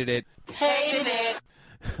 hated it. I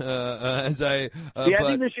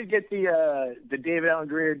think they should get the David Alan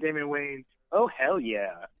Grier, Damon Wayans. Oh, hell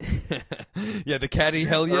yeah. Yeah, the catty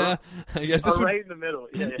hell yeah. I guess this would, right in the middle.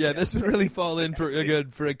 Yeah, this would really fall in for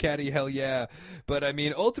a catty hell yeah. But I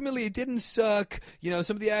mean, ultimately, it didn't suck.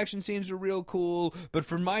 Some of the action scenes are real cool. But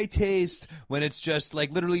for my taste, when it's just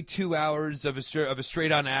like literally 2 hours of a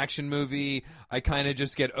straight on action movie, I kind of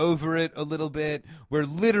just get over it a little bit. Where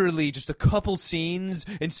literally just a couple scenes,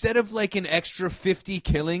 instead of like an extra 50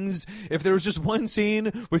 killings, if there was just one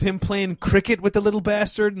scene with him playing cricket with the little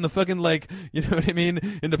bastard and the fucking like. You know what I mean?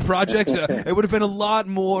 In the projects, it would have been a lot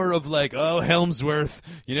more of like, oh, Helmsworth,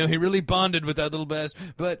 he really bonded with that little bastard.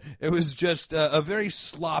 But it was just a very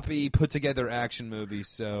sloppy, put-together action movie.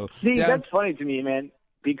 So that's funny to me, man,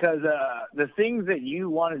 because the things that you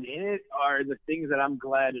wanted in it are the things that I'm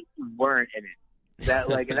glad weren't in it. That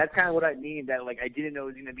like, and that's kind of what I mean. That like, I didn't know it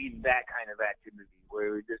was going to be that kind of action movie where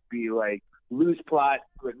it would just be like loose plot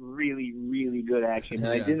but really, really good action. And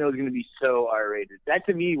I didn't know it was going to be so R-rated. That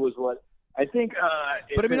to me was what. I think,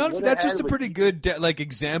 but I mean, honestly, that's just a pretty good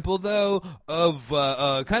example, though, of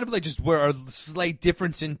kind of like just where a slight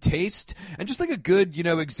difference in taste, and just like a good,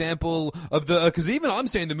 example of the because even I'm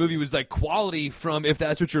saying the movie was like quality from if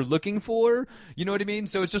that's what you're looking for, you know what I mean?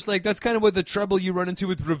 So it's just like that's kind of what the trouble you run into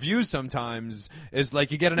with reviews sometimes is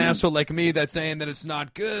like you get an asshole like me that's saying that it's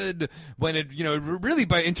not good when it, really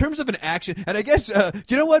in terms of an action, and I guess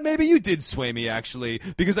you know what, maybe you did sway me actually,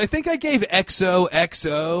 because I think I gave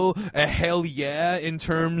XOXO a hell yeah in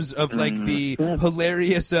terms of like the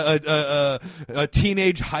hilarious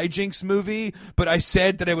teenage hijinks movie, but I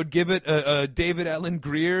said that I would give it a David Alan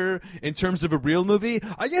Grier in terms of a real movie.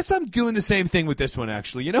 I guess I'm doing the same thing with this one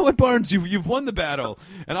actually. You know what, Barnes, you've won the battle,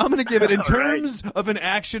 and I'm gonna give it in terms of an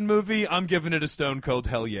action movie. I'm giving it a stone cold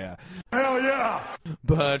hell yeah. Hell yeah!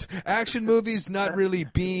 But action movies not really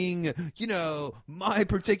being, my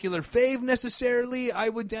particular fave necessarily, I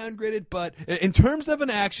would downgrade it. But in terms of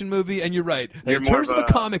an action movie, and you're right, in terms of a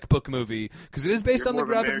comic book movie, because it is based on the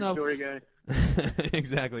graphic novel.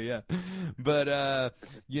 Exactly, yeah. But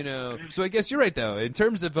so I guess you're right though. In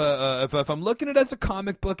terms of if I'm looking at it as a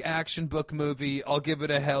comic book action book movie, I'll give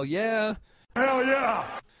it a hell yeah. Hell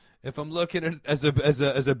yeah! If I'm looking at it as a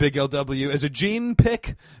big LW, as a Gene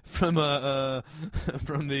pick from the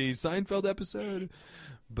Seinfeld episode,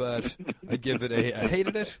 but I give it I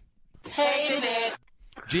hated it. Hated it.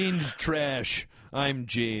 Gene's trash. I'm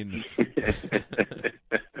Gene.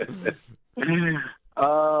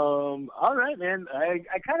 All right, man. I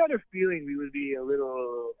kind of had a feeling we would be a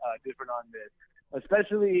little different on this.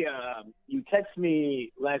 Especially, you text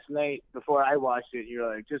me last night before I watched it.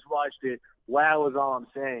 You're like, just watched it. Wow is all I'm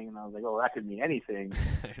saying. And I was like, oh, that could mean anything.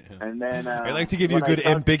 And then I like to give you a good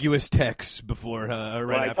ambiguous text before right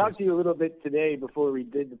after. I talked to you a little bit today before we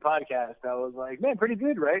did the podcast. I was like, man, pretty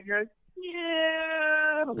good, right? And you're like,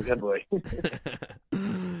 yeah, I'm a good boy.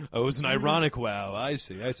 Oh, it was an ironic wow. I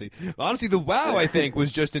see. Honestly, the wow I think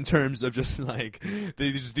was just in terms of just like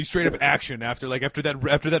the straight up action after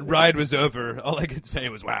that ride was over. All I could say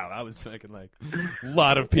was wow. I was fucking like a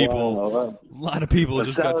lot of people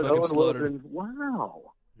just got fucking slaughtered.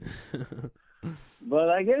 Wow. But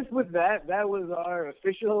I guess with that was our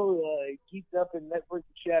official Geeked Up in Netflix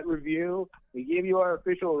Chat review. We gave you our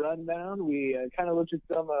official rundown. We kind of looked at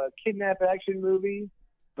some kidnap action movies.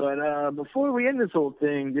 But before we end this whole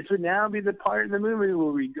thing, this would now be the part of the movie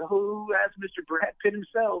where we go ask Mr. Brad Pitt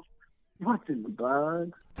himself, what's in the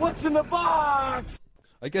box? What's in the box?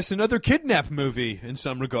 I guess another kidnap movie in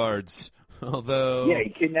some regards. Although, yeah, he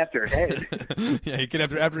kidnapped her head. Yeah, he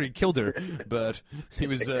kidnapped her after he killed her, but he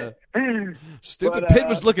was stupid. Pitt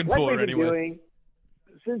was looking for her anyway.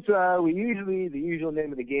 Since the usual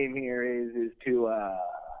name of the game here is to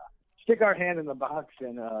stick our hand in the box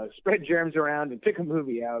and spread germs around and pick a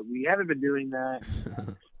movie out. We haven't been doing that.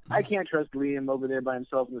 I can't trust Liam over there by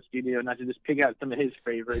himself in the studio not to just pick out some of his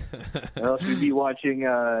favorites. Or else we'd be watching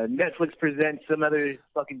Netflix present some other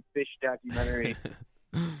fucking fish documentary.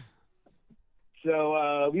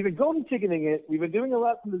 So we've been golden ticketing it. We've been doing a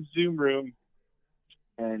lot from the Zoom room.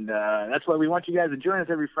 And that's why we want you guys to join us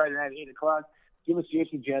every Friday night at 8 o'clock. Give us your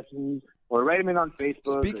suggestions or write them in on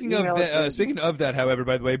Facebook. Speaking of that, however,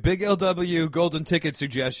 by the way, Big LW golden ticket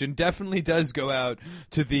suggestion definitely does go out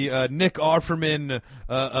to the Nick Offerman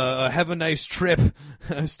have a nice trip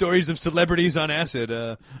stories of celebrities on acid.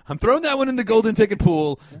 I'm throwing that one in the golden ticket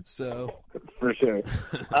pool. So for sure.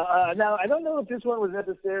 Now I don't know if this one was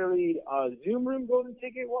necessarily a Zoom room golden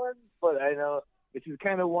ticket one, but I know this is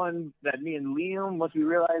kind of one that me and Liam, once we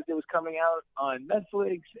realized it was coming out on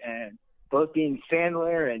Netflix and both being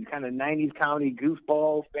Sandler and kind of 90s comedy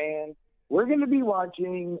goofball fans, we're going to be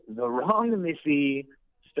watching The Wrong Missy,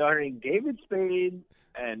 starring David Spade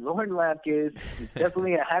and Lauren Lapkus. It's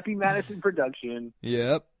definitely a Happy Madison production.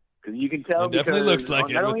 Yep. Because you can tell it definitely looks like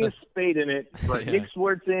not only is Spade in it, but Nick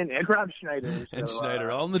Swartzen and Rob Schneider. And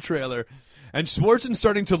Schneider, all in the trailer. And Swartzen's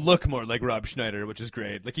starting to look more like Rob Schneider, which is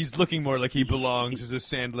great. Like, he's looking more like he belongs as a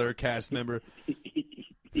Sandler cast member.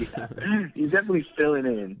 Yeah, he's definitely filling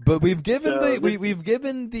in. But we've given we've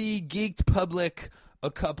given the geeked public a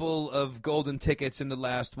couple of golden tickets in the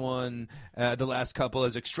last one. The last couple,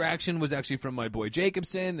 as Extraction was actually from my boy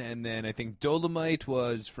Jacobson, and then I think Dolomite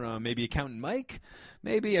was from maybe Accountant Mike.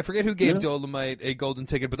 Maybe I forget who gave Dolomite a golden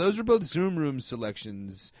ticket, but those were both Zoom Room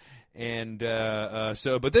selections. And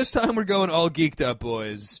but this time we're going all geeked up,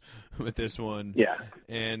 boys, with this one. Yeah,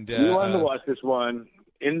 and we wanted to watch this one.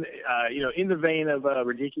 In the vein of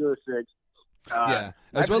Ridiculous Six.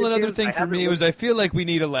 As well, another thing for me was I feel like we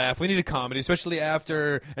need a laugh. We need a comedy, especially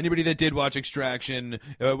after anybody that did watch Extraction,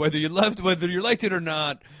 whether you liked it or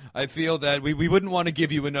not. I feel that we wouldn't want to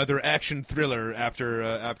give you another action thriller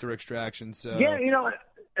after Extraction. So yeah,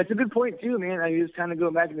 that's a good point too, man. I just kind of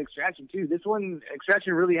go back to Extraction too. This one,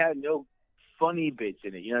 Extraction really had no funny bits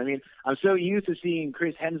in it. You know what I mean? I'm so used to seeing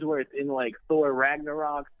Chris Hemsworth in like Thor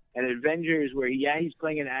Ragnarok and Avengers, where he's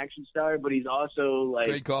playing an action star, but he's also like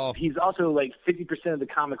great call. He's also like 50% of the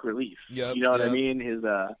comic relief. Yep, you know what I mean? His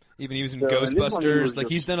even he was in Ghostbusters. Like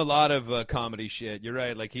he's done a lot of comedy shit. You're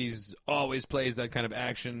right. Like he's always plays that kind of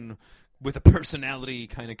action with a personality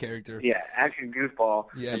kind of character. Yeah, action goofball.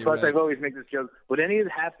 Yeah, and plus, I've always make this joke. Would any of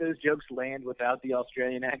half those jokes land without the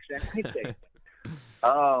Australian accent? I say.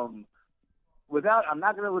 I'm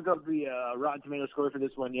not going to look up the Rotten Tomato score for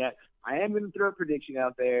this one yet. I am going to throw a prediction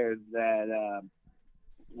out there that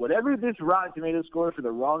whatever this Rotten Tomato score for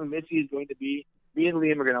The Wrong Missy is going to be, me and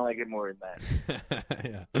Liam are going to like it more than that.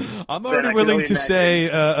 Yeah. I'm already willing to say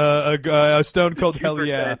a Stone Cold hell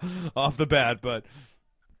yeah off the bat, but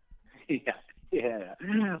yeah.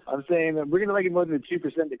 I'm saying we're going to like it more than the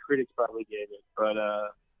 2% the critics probably gave it. But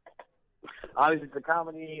obviously it's a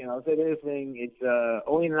comedy, and I'll say the other thing, it's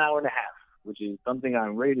only an hour and a half, which is something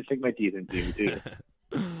I'm ready to sink my teeth into, too.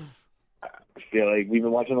 I feel like we've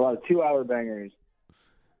been watching a lot of 2-hour bangers.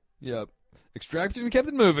 Yep. Extraction kept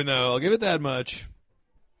it moving, though. I'll give it that much.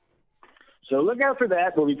 So look out for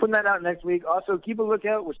that. We'll be putting that out next week. Also, keep a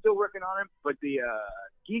lookout. We're still working on it, but the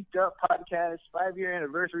Geeked Up Podcast 5-year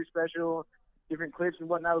anniversary special, different clips and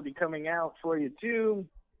whatnot will be coming out for you, too.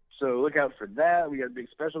 So look out for that. We got big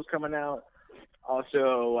specials coming out.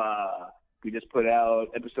 Also, we just put out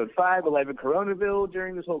episode 5 of Live in Coronaville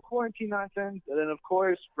during this whole quarantine nonsense. And then, of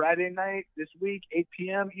course, Friday night this week, 8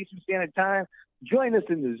 p.m. Eastern Standard Time. Join us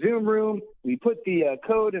in the Zoom room. We put the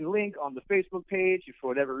code and link on the Facebook page. If for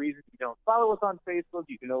whatever reason you don't follow us on Facebook,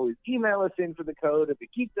 you can always email us in for the code at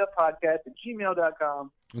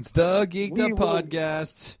thegeekeduppodcast@gmail.com. It's the Geeked Up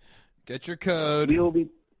Podcast. Get your code. We will be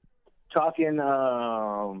talking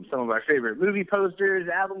some of our favorite movie posters,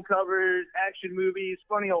 album covers, action movies,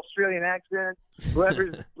 funny Australian accents,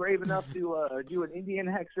 whoever's brave enough to do an Indian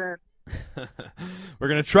accent. We're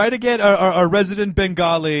going to try to get our resident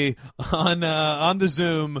Bengali on the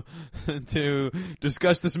Zoom to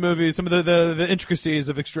discuss this movie, some of the intricacies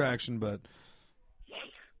of Extraction. But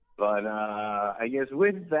I guess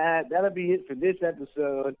with that'll be it for this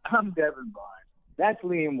episode. I'm Devin Barnes. That's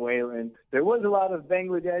Liam Whalen. There was a lot of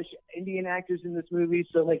Bangladesh Indian actors in this movie,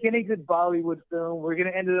 so like any good Bollywood film, we're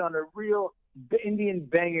going to end it on a real Indian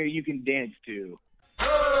banger you can dance to.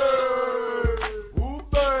 Ooh,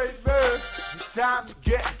 baby, it's time to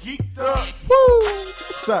get geeked up. Woo!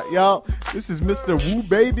 What's up, y'all? This is Mr. Woo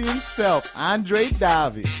Baby himself, Andre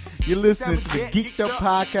Davi. You're listening to the Geeked Up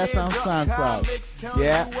Podcast on SoundCloud.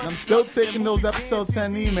 Yeah, and I'm still taking those episode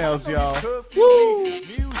 10 emails, y'all. Woo!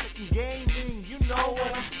 gaming. You know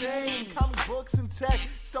what I'm saying? Comic books and tech,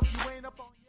 stuff you ain't up on.